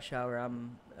 before I shower.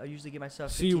 I usually give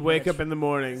myself. So you 15 wake minutes. up in the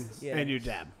morning Yeah. and you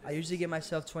dab. I usually give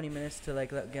myself 20 minutes to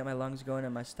like get my lungs going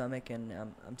and my stomach, and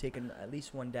I'm taking at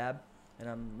least one dab, and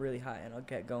I'm really high, and I'll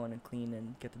get going and clean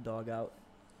and get the dog out.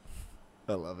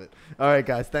 I love it. All right,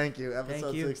 guys. Thank you. Thank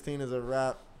Episode you. 16 is a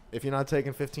wrap. If you're not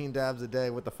taking 15 dabs a day,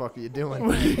 what the fuck are you doing? All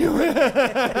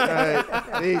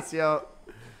right. Peace, yo.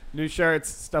 New shirts,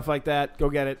 stuff like that. Go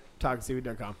get it.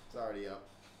 TalkingSeaweed.com. It's already up.